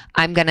whatever.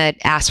 I'm going to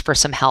ask for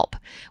some help.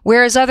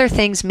 Whereas other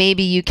things,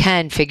 maybe you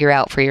can figure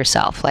out for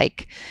yourself,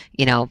 like,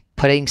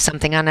 putting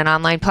something on an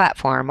online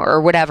platform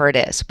or whatever it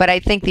is. But I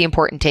think the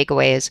important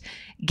takeaway is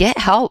get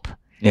help.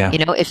 Yeah.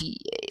 If you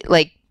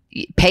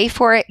pay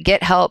for it,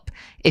 get help.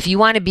 If you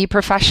want to be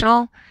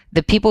professional,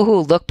 the people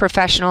who look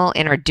professional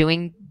and are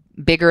doing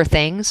bigger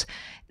things,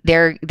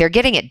 they're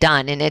getting it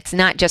done. And it's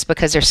not just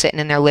because they're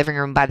sitting in their living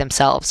room by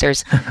themselves.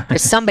 There's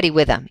somebody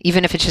with them,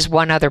 even if it's just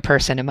one other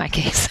person in my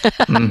case,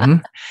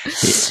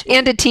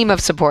 and a team of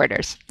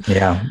supporters.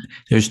 Yeah.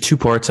 There's two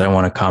parts I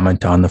want to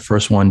comment on. The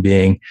first one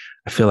being,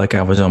 I feel like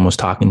I was almost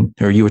talking,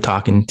 or you were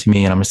talking to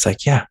me, and I'm just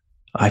like, yeah,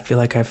 I feel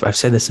like I've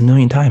said this a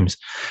million times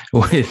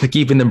with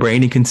keeping the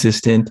branding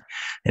consistent.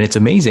 And it's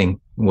amazing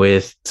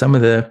with some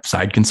of the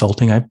side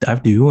consulting I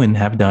do and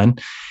have done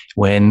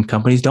when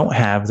companies don't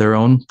have their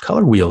own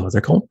color wheel or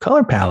their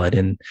color palette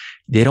and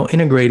they don't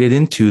integrate it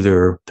into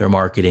their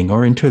marketing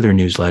or into their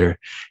newsletter.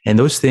 And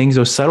those things,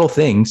 those subtle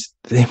things,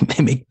 they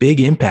make big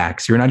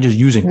impacts. You're not just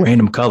using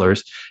random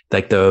colors,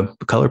 like the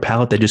color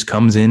palette that just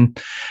comes in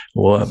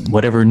or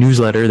whatever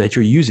newsletter that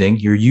you're using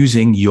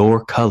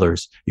your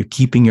colors. You're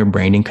keeping your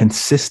branding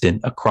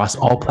consistent across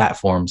all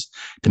platforms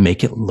to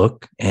make it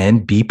look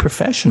and be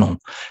professional.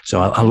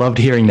 So I loved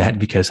hearing that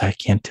because I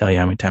can't tell you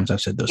how many times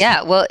I've said those.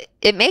 Yeah, well,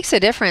 it makes a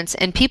difference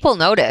and people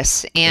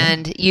notice.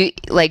 And you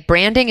like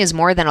branding is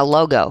more than a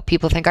logo.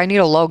 People think I need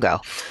a logo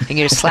and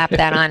you just slap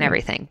that on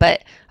everything.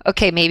 But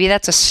okay, maybe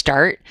that's a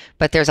start,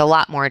 but there's a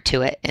lot more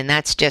to it. And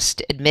that's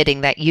just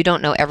admitting that you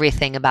don't know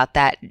everything about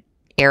that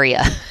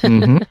area.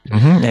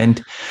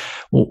 And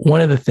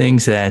one of the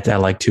things that I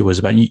like too was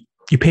about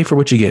you pay for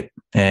what you get,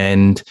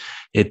 and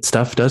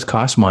stuff does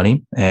cost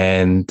money.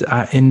 And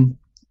in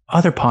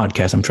other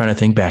podcasts, I'm trying to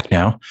think back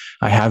now,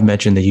 I have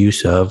mentioned the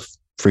use of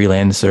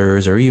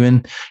freelancers or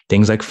even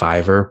things like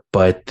Fiverr,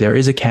 but there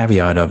is a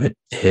caveat of it.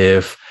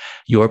 If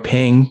you're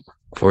paying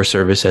for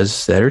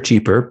services that are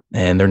cheaper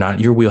and they're not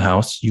your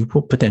wheelhouse, you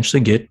will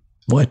potentially get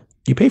what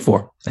you pay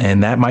for.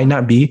 And that might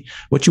not be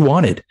what you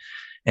wanted.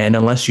 And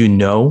unless you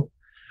know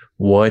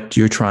what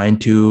you're trying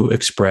to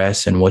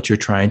express and what you're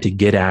trying to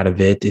get out of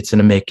it, it's going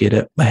to make it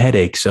a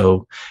headache.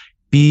 So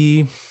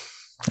I'm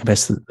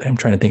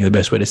trying to think of the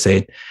best way to say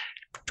it.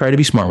 Try to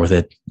be smart with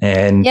it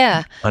and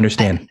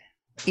understand.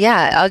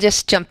 I'll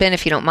just jump in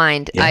if you don't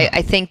mind. Yeah.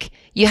 I think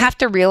you have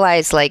to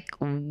realize like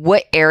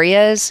what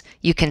areas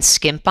you can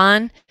skimp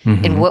on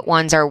and what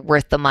ones are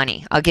worth the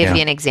money. I'll give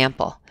you an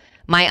example.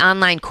 My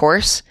online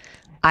course,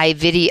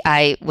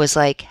 I was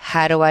like,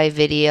 how do I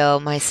video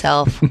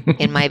myself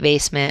in my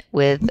basement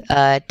with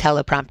a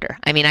teleprompter?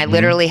 I mean, I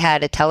literally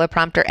had a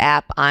teleprompter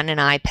app on an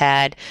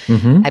iPad.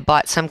 I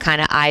bought some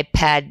kind of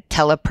iPad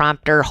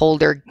teleprompter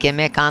holder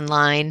gimmick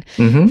online,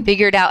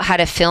 figured out how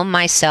to film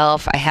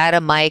myself. I had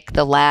a mic,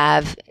 the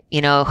lav,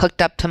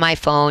 hooked up to my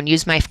phone,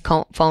 used my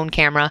phone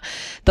camera,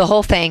 the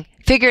whole thing,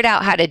 figured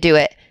out how to do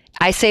it.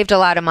 I saved a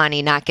lot of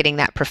money not getting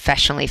that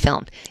professionally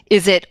filmed.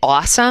 Is it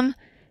awesome?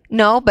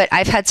 No, but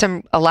I've had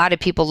a lot of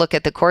people look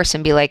at the course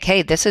and be like,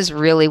 hey, this is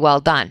really well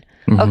done.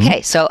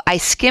 Okay, so I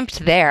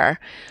skimped there,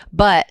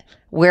 but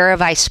Where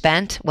have I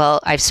spent? Well,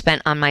 I've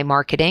spent on my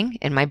marketing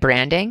and my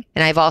branding,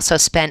 and I've also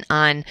spent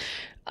on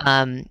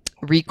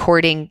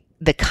recording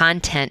the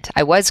content.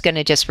 I was going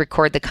to just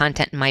record the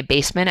content in my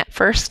basement at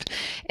first.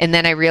 And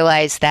then I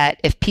realized that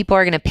if people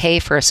are going to pay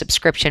for a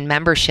subscription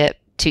membership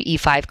to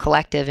E5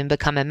 Collective and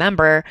become a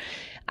member,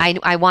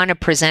 I want to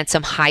present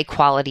some high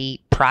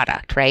quality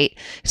product, right?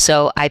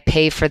 So I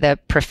pay for the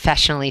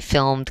professionally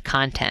filmed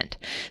content.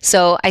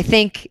 So I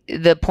think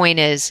the point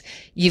is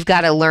you've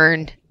got to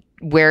learn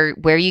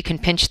where you can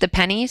pinch the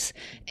pennies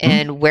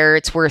and where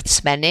it's worth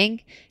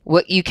spending,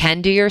 what you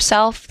can do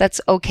yourself,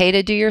 that's okay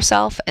to do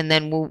yourself, and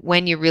then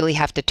when you really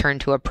have to turn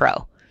to a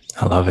pro.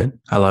 I love it.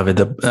 I love it.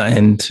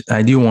 And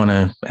I do want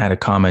to add a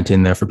comment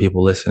in there for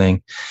people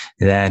listening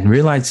that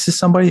realize this is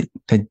somebody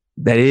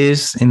that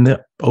is in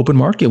the open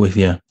market with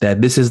you,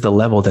 that this is the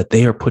level that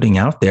they are putting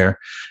out there.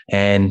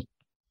 And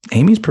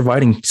Aimee's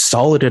providing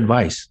solid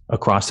advice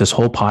across this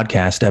whole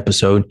podcast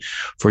episode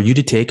for you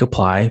to take,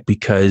 apply,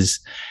 because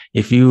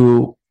if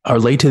you are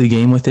late to the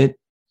game with it,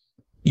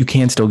 you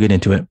can still get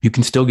into it. You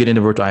can still get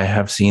into virtual. I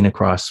have seen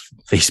across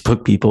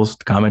Facebook people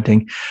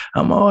commenting,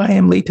 I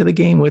am late to the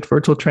game with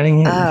virtual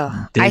training.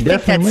 Oh, I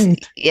think that's,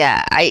 late.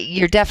 Yeah,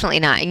 you're definitely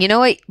not. And you know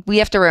what? We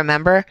have to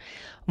remember,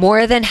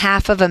 more than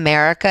half of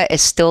America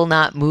is still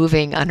not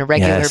moving on a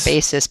regular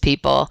basis,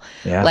 people.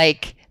 Yeah.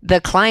 Like, the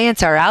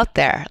clients are out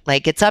there.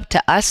 Like, it's up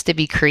to us to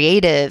be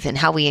creative in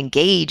how we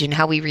engage and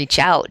how we reach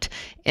out.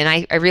 And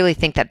I really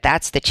think that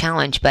that's the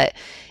challenge. But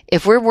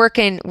if we're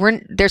working,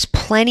 there's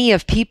plenty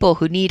of people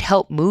who need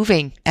help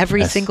moving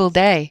every single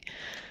day.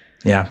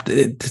 Yeah.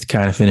 To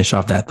kind of finish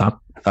off that thought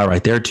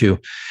right there too,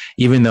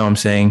 even though I'm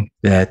saying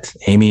that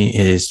Aimee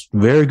is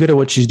very good at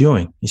what she's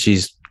doing,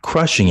 she's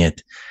crushing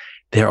it,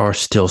 there are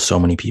still so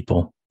many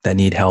people that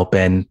need help.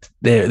 And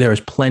there is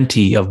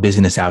plenty of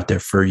business out there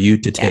for you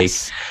to take,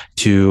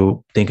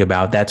 to think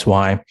about. That's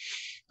why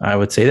I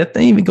would say that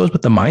even goes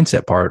with the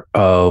mindset part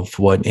of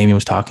what Aimee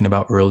was talking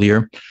about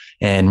earlier,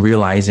 and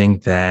realizing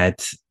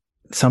that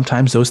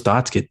sometimes those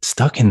thoughts get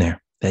stuck in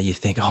there, that you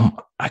think,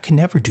 I can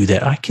never do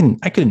that. I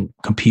can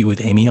compete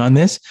with Aimee on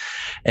this.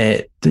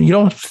 You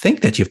don't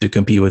think that you have to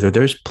compete with her.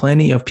 There's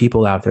plenty of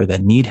people out there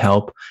that need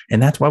help.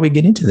 And that's why we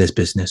get into this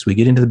business. We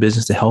get into the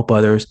business to help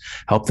others,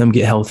 help them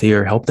get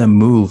healthier, help them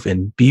move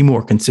and be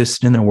more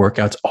consistent in their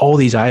workouts, all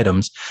these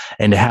items.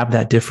 And to have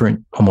that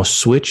different almost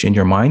switch in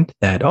your mind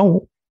that,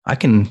 I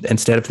can,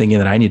 instead of thinking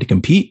that I need to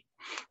compete,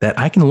 that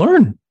I can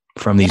learn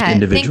from these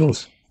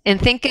individuals.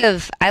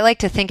 I like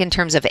to think in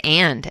terms of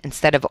and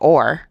instead of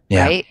or,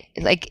 right?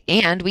 Like,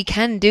 and we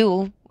can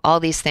do all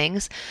these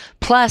things.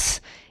 Plus,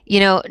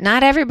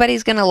 not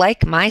everybody's going to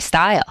like my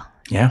style,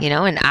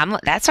 and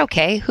that's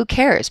okay. Who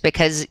cares?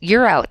 Because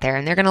you're out there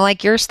and they're going to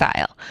like your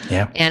style.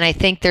 Yeah. And I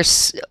think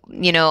there's,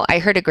 I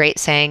heard a great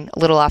saying, a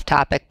little off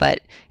topic, but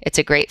it's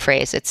a great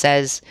phrase. It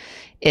says,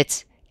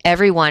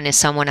 everyone is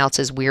someone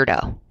else's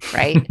weirdo,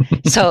 right?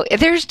 So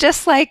there's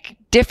just like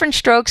different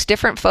strokes,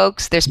 different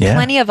folks. There's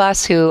plenty of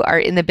us who are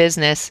in the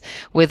business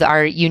with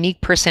our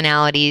unique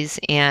personalities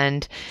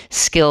and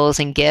skills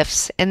and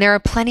gifts. And there are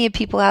plenty of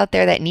people out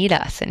there that need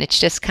us. And it's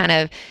just kind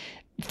of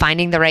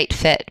finding the right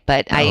fit.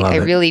 But I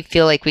really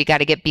feel like we got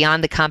to get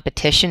beyond the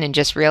competition and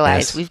just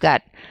realize we've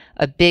got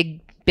a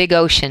big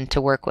ocean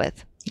to work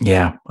with.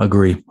 Yeah,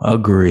 agree.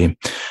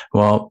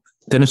 Well,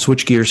 then to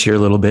switch gears here a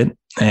little bit.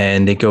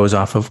 And it goes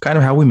off of kind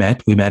of how we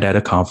met. We met at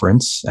a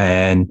conference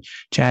and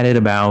chatted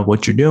about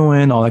what you're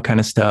doing, all that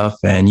kind of stuff.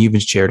 And you even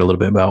shared a little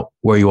bit about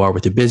where you are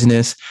with your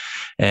business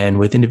and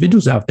with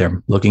individuals out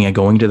there looking at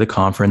going to the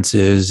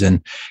conferences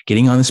and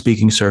getting on the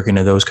speaking circuit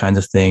and those kinds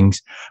of things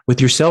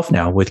with yourself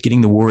now, with getting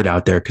the word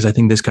out there. Because I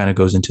think this kind of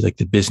goes into like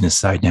the business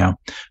side now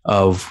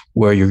of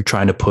where you're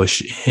trying to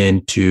push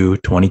into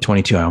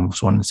 2022. I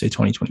almost wanted to say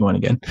 2021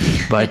 again.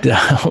 But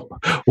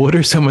what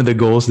are some of the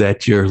goals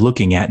that you're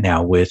looking at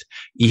now with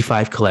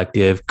E5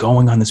 Collective,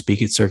 going on the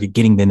speaking circuit,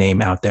 getting the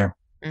name out there?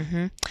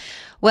 Mm-hmm.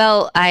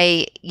 Well,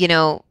 I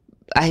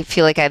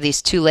feel like I have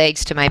these two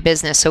legs to my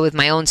business. So with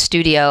my own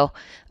studio,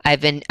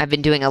 I've been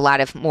doing a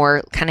lot of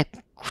more kind of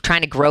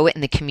trying to grow it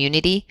in the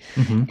community.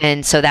 Mm-hmm.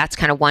 And so that's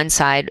kind of one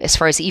side. As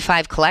far as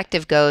E5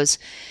 Collective goes,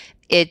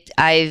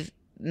 I've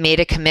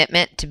made a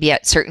commitment to be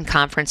at certain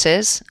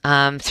conferences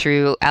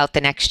throughout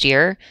the next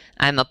year.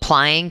 I'm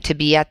applying to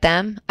be at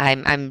them.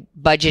 I'm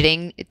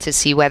budgeting to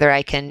see whether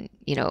I can,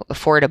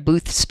 afford a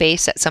booth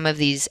space at some of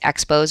these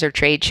expos or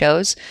trade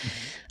shows.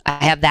 Mm-hmm.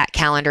 I have that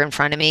calendar in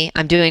front of me.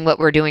 I'm doing what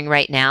we're doing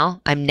right now.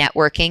 I'm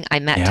networking. I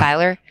met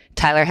Tyler.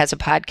 Tyler has a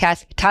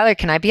podcast. Tyler,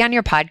 can I be on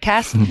your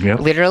podcast? Yep.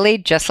 Literally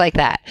just like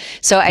that.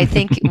 So I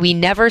think we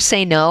never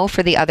say no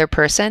for the other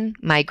person.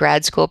 My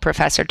grad school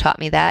professor taught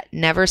me that.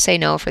 Never say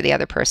no for the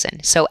other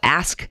person. So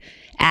ask.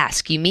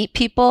 You meet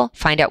people,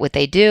 find out what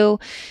they do,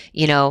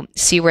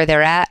 see where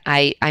they're at.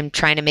 I'm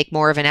trying to make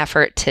more of an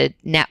effort to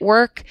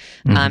network,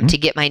 to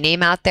get my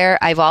name out there.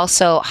 I've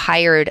also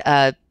hired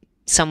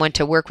someone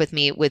to work with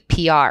me with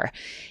PR.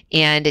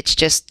 And it's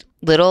just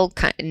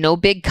no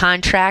big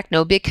contract,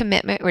 no big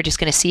commitment. We're just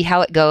going to see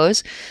how it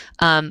goes.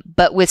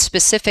 But with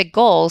specific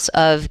goals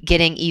of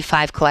getting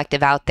E5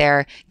 Collective out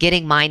there,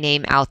 getting my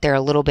name out there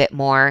a little bit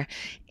more.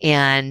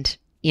 And,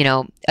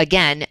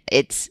 again,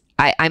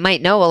 I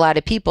might know a lot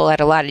of people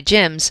at a lot of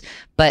gyms,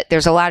 but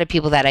there's a lot of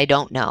people that I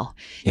don't know.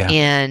 Yeah.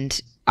 And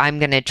I'm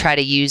going to try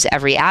to use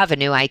every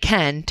avenue I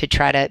can to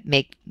try to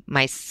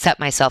set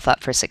myself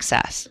up for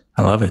success.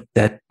 I love it.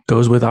 That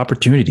goes with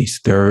opportunities.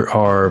 There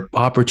are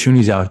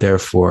opportunities out there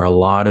for a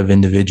lot of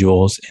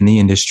individuals in the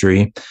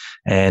industry.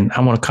 And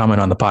I want to comment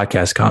on the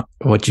podcast,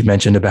 what you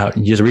mentioned about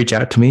you just reach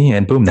out to me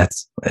and boom,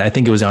 I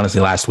think it was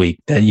honestly last week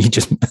that you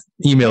just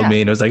emailed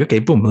me and it was like, okay,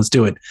 boom, let's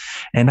do it.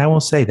 And I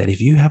will say that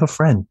if you have a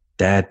friend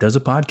that does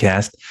a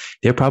podcast,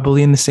 they're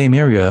probably in the same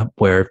area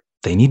where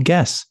they need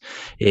guests.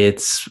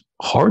 It's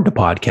hard to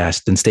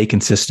podcast and stay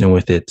consistent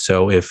with it.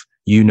 So if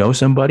you know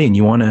somebody and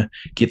you want to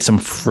get some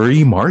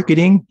free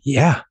marketing,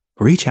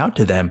 reach out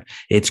to them.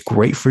 It's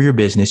great for your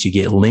business. You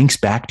get links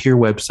back to your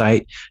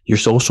website, your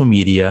social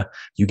media.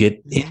 You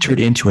get entered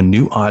into a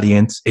new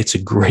audience. It's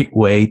a great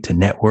way to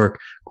network,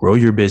 grow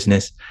your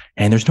business,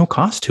 and there's no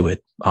cost to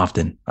it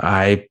often.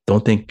 I've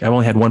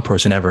only had one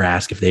person ever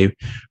ask if they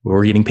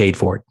were getting paid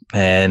for it.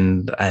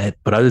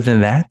 But other than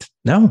that,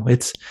 no,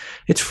 it's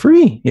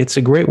free. It's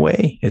a great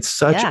way. It's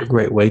such a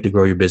great way to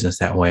grow your business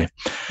that way.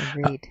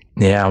 Agreed.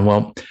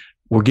 Well,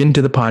 we're getting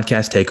to the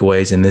podcast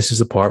takeaways, and this is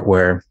the part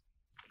where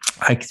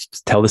I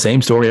tell the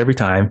same story every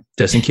time,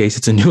 just in case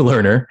it's a new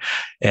learner.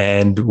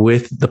 And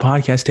with the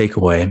podcast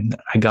takeaway,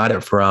 I got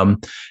it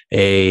from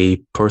a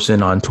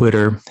person on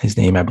Twitter. His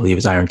name, I believe,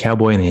 is Iron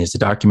Cowboy, and he has the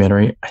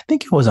documentary. I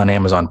think it was on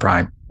Amazon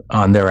Prime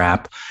on their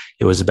app.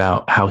 It was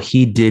about how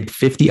he did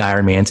 50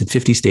 Ironmans in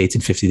 50 states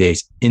in 50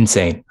 days.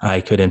 Insane.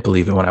 I couldn't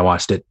believe it when I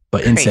watched it,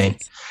 but insane.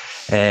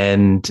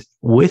 And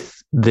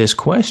with this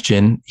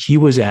question, he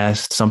was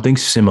asked something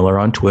similar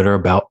on Twitter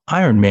about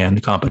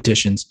Ironman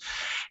competitions.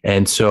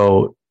 And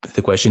so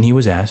the question he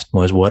was asked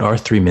was, what are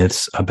 3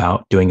 myths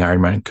about doing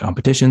Ironman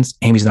competitions?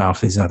 Amy's not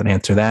going to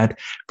answer that,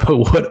 but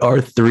what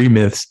are 3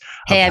 myths?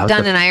 Hey, I've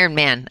done an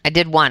Ironman. I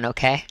did one.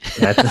 Okay.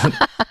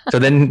 So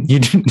then you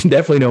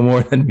definitely know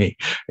more than me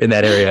in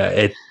that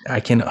area.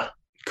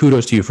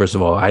 Kudos to you, first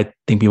of all. I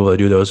think people that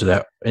do those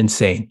are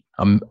insane.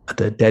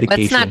 The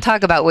dedication. Let's not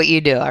talk about what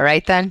you do. All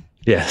right, then.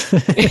 Yes.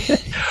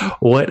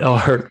 What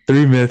are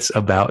 3 myths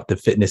about the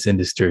fitness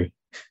industry?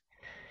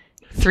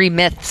 3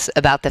 myths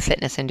about the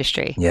fitness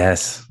industry.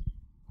 Yes.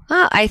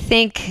 Well, I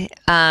think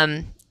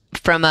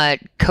from a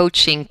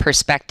coaching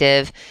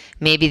perspective,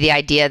 maybe the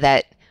idea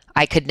that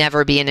I could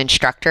never be an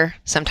instructor.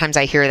 Sometimes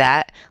I hear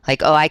that,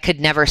 like, oh, I could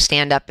never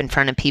stand up in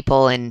front of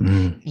people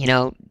and,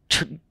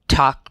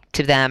 talk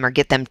to them or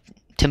get them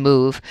to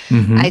move.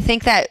 Mm-hmm. I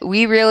think that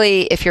we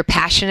really, if you're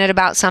passionate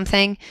about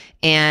something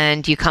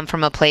and you come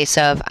from a place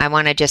of, I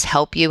want to just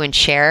help you and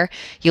share,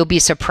 you'll be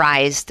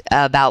surprised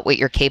about what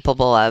you're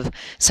capable of.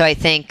 So I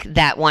think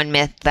that one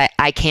myth that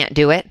I can't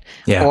do it,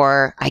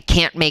 or I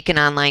can't make an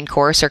online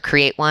course or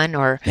create one,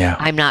 or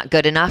I'm not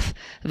good enough.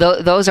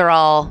 Those are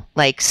all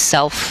like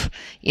self-doubt,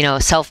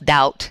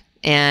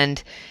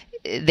 and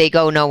they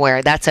go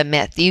nowhere. That's a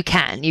myth. You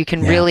can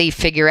really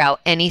figure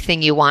out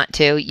anything you want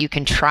to. You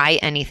can try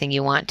anything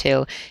you want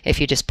to if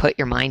you just put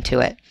your mind to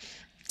it.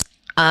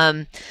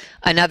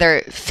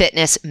 Another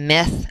fitness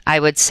myth I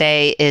would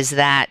say is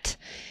that,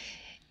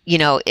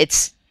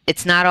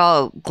 it's not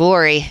all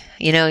glory.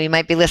 You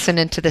might be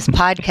listening to this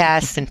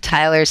podcast and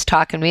Tyler's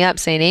talking me up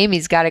saying,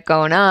 Amy's got it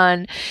going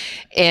on.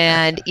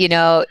 And,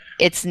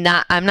 it's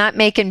not, I'm not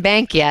making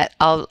bank yet.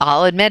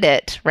 I'll admit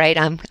it, right?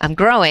 I'm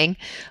growing,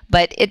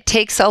 but it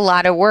takes a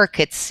lot of work.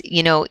 It's,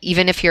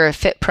 even if you're a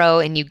fit pro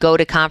and you go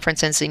to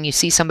conferences and you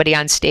see somebody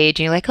on stage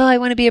and you're like, oh, I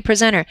want to be a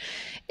presenter.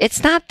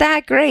 It's not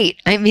that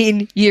great. I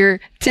mean,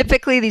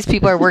 typically these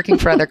people are working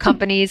for other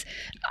companies.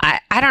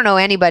 I don't know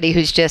anybody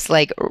who's just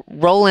like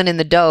rolling in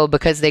the dough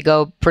because they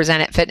go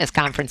present at fitness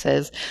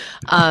conferences.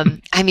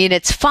 I mean,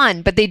 it's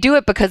fun, but they do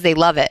it because they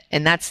love it.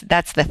 And that's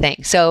the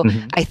thing. So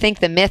I think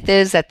the myth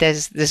is that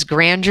there's this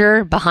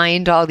grandeur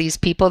behind all these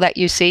people that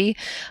you see.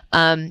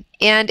 And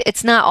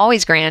it's not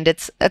always grand.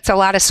 It's a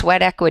lot of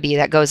sweat equity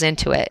that goes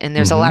into it. And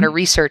there's a lot of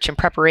research and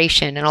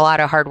preparation and a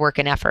lot of hard work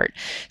and effort.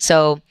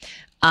 So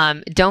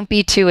don't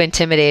be too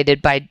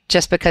intimidated by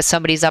just because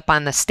somebody's up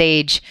on the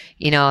stage,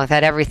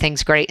 that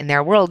everything's great in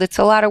their world. It's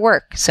a lot of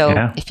work.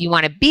 So if you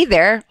want to be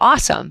there,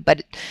 awesome.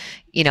 But,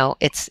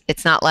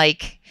 it's not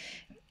like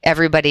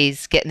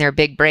everybody's getting their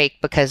big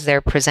break because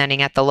they're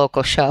presenting at the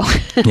local show.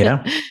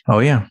 Yeah. Oh,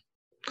 yeah.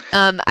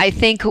 I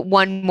think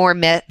one more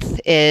myth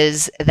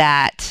is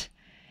that,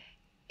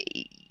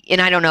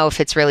 and I don't know if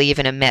it's really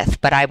even a myth,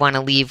 but I want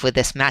to leave with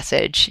this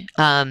message.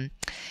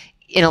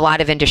 In a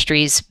lot of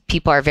industries,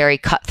 people are very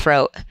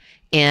cutthroat.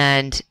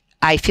 And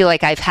I feel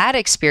like I've had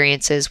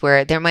experiences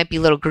where there might be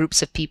little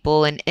groups of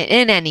people in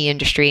any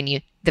industry,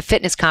 and the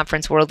fitness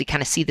conference world, you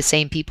kind of see the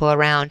same people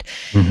around.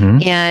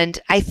 And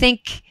I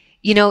think,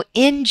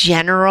 in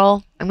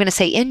general, I'm going to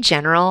say in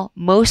general,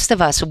 most of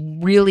us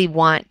really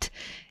want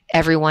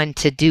everyone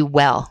to do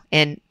well.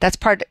 And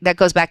that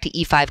goes back to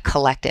E5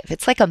 Collective.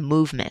 It's like a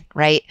movement,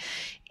 right?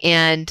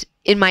 And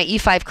in my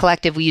E5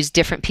 Collective, we use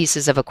different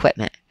pieces of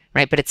equipment,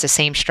 right? But it's the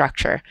same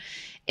structure.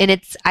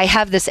 And I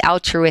have this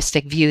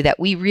altruistic view that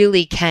we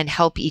really can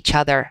help each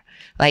other.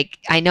 Like,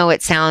 I know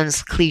it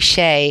sounds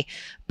cliche,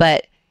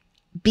 but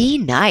be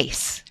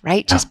nice,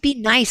 right? Yeah. Just be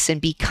nice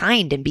and be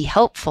kind and be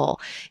helpful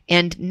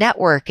and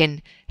network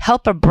and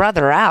help a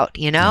brother out,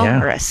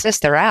 or a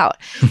sister out.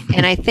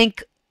 And I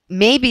think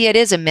maybe it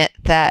is a myth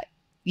that,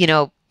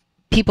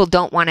 people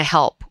don't want to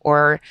help,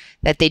 or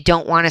that they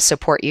don't want to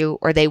support you,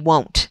 or they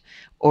won't,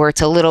 or it's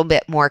a little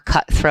bit more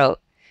cutthroat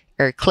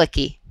or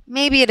cliquey.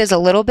 Maybe it is a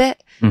little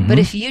bit, but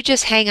if you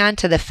just hang on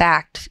to the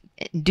fact,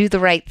 do the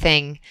right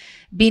thing,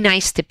 be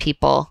nice to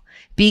people,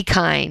 be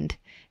kind,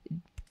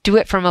 do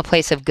it from a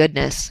place of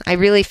goodness, I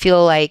really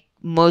feel like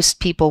most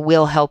people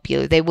will help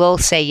you. They will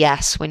say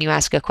yes when you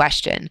ask a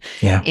question,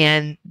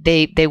 and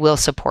they will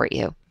support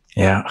you.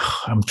 Yeah.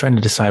 I'm trying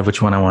to decide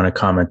which one I want to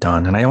comment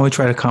on. And I only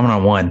try to comment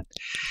on one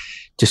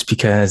just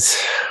because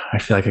I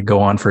feel like I go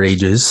on for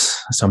ages.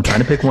 So I'm trying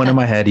to pick one in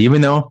my head,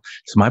 even though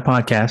it's my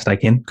podcast, I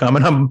can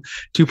comment on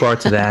 2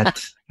 parts of that.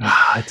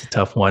 It's a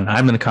tough one.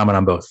 I'm going to comment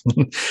on both.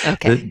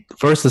 Okay.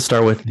 First, let's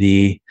start with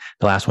the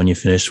last one you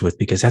finished with,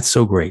 because that's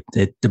so great.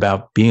 It's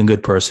about being a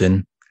good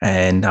person.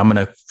 And I'm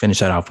going to finish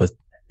that off with,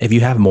 if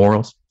you have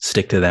morals,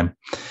 stick to them.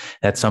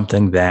 That's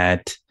something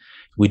that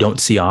we don't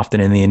see often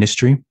in the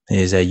industry,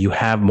 is that you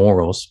have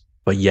morals,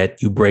 but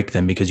yet you break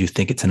them because you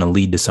think it's going to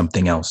lead to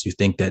something else. You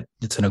think that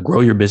it's going to grow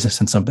your business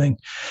in something.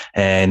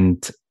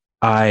 And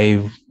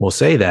I will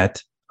say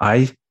that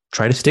I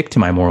try to stick to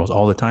my morals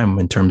all the time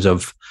in terms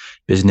of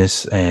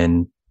business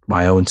and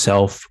my own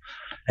self.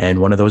 And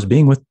one of those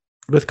being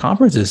with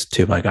conferences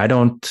too. Like, I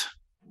don't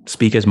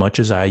speak as much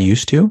as I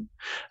used to,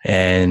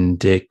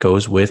 and it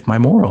goes with my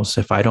morals.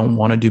 If I don't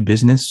want to do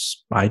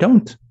business, I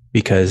don't,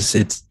 because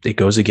it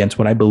goes against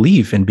what I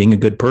believe in being a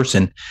good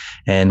person.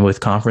 And with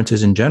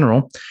conferences in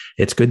general,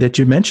 it's good that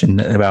you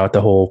mentioned about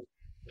the whole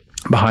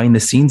behind the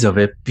scenes of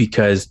it,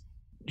 because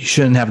you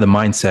shouldn't have the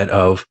mindset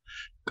of,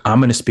 I'm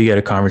going to speak at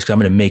a conference because I'm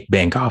going to make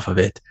bank off of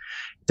it.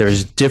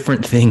 There's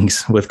different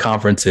things with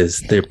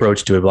conferences, the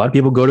approach to it. A lot of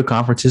people go to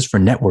conferences for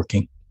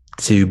networking,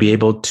 to be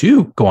able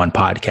to go on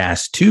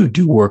podcasts, to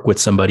do work with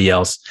somebody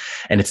else.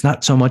 And it's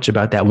not so much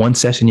about that one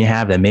session you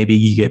have that maybe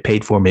you get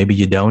paid for, maybe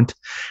you don't,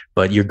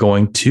 but you're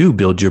going to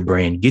build your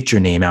brand, get your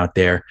name out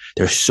there.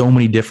 There's so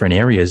many different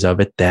areas of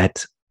it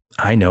that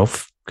I know,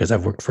 because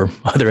I've worked for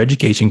other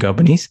education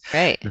companies,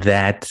 right,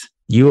 that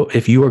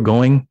if you are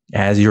going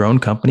as your own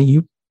company,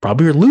 you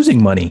probably are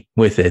losing money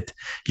with it.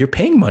 You're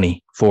paying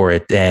money for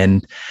it.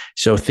 And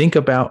so think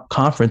about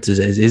conferences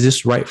as, is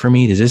this right for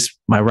me? Is this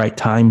my right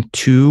time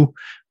to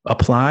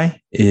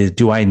apply?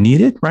 Do I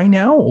need it right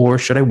now? Or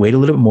should I wait a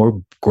little bit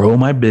more, grow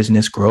my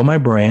business, grow my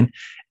brand,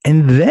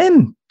 and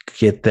then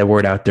get the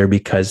word out there,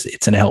 because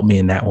it's going to help me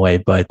in that way.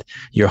 But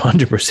you're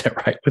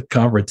 100% right with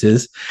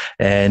conferences,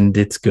 and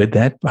it's good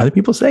that other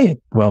people say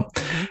it. Well,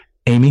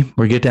 Aimee,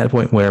 we're getting to that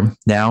point where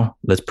now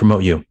let's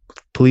promote you.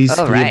 Please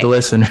give the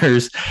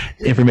listeners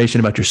information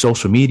about your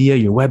social media,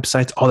 your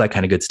websites, all that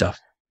kind of good stuff.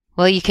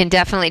 Well, you can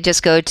definitely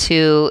just go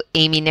to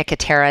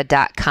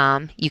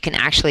AimeeNicotera.com. You can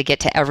actually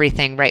get to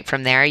everything right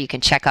from there. You can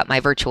check out my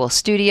virtual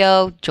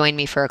studio, join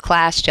me for a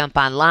class, jump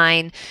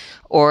online,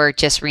 or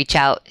just reach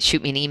out,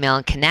 shoot me an email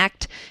and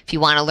connect. If you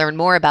want to learn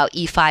more about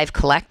E5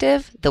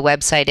 Collective, the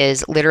website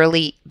is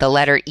literally the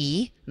letter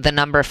E, the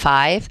number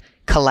 5,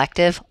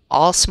 collective,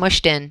 all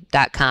smushed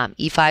in.com,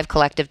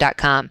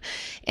 e5collective.com.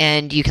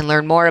 And you can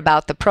learn more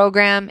about the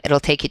program. It'll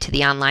take you to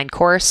the online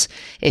course.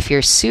 If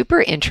you're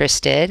super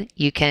interested,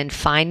 you can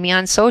find me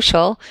on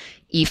social,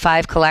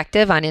 E5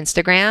 Collective on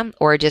Instagram,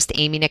 or just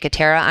Aimee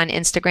Nicotera on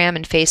Instagram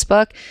and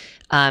Facebook.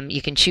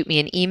 You can shoot me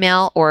an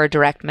email or a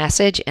direct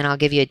message, and I'll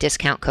give you a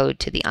discount code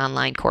to the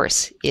online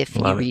course if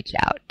you reach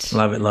out.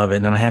 Love it. Love it.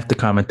 And I have to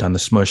comment on the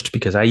smushed,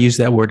 because I use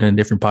that word in a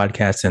different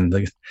podcast, and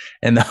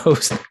the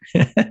host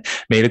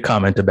made a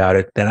comment about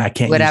it that I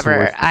can't use.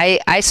 Whatever.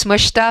 I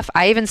smush stuff.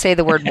 I even say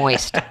the word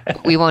moist.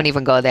 We won't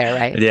even go there,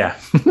 right? Yeah.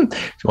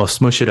 Well,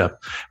 smush it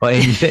up. Well,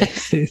 Aimee,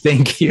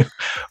 thank you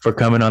for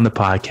coming on the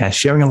podcast,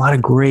 sharing a lot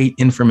of great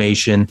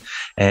information,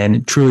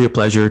 and truly a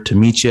pleasure to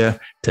meet you,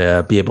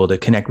 to be able to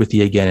connect with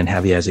you again and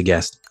have you as a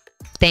guest.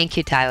 Thank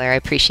you, Tyler. I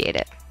appreciate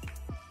it.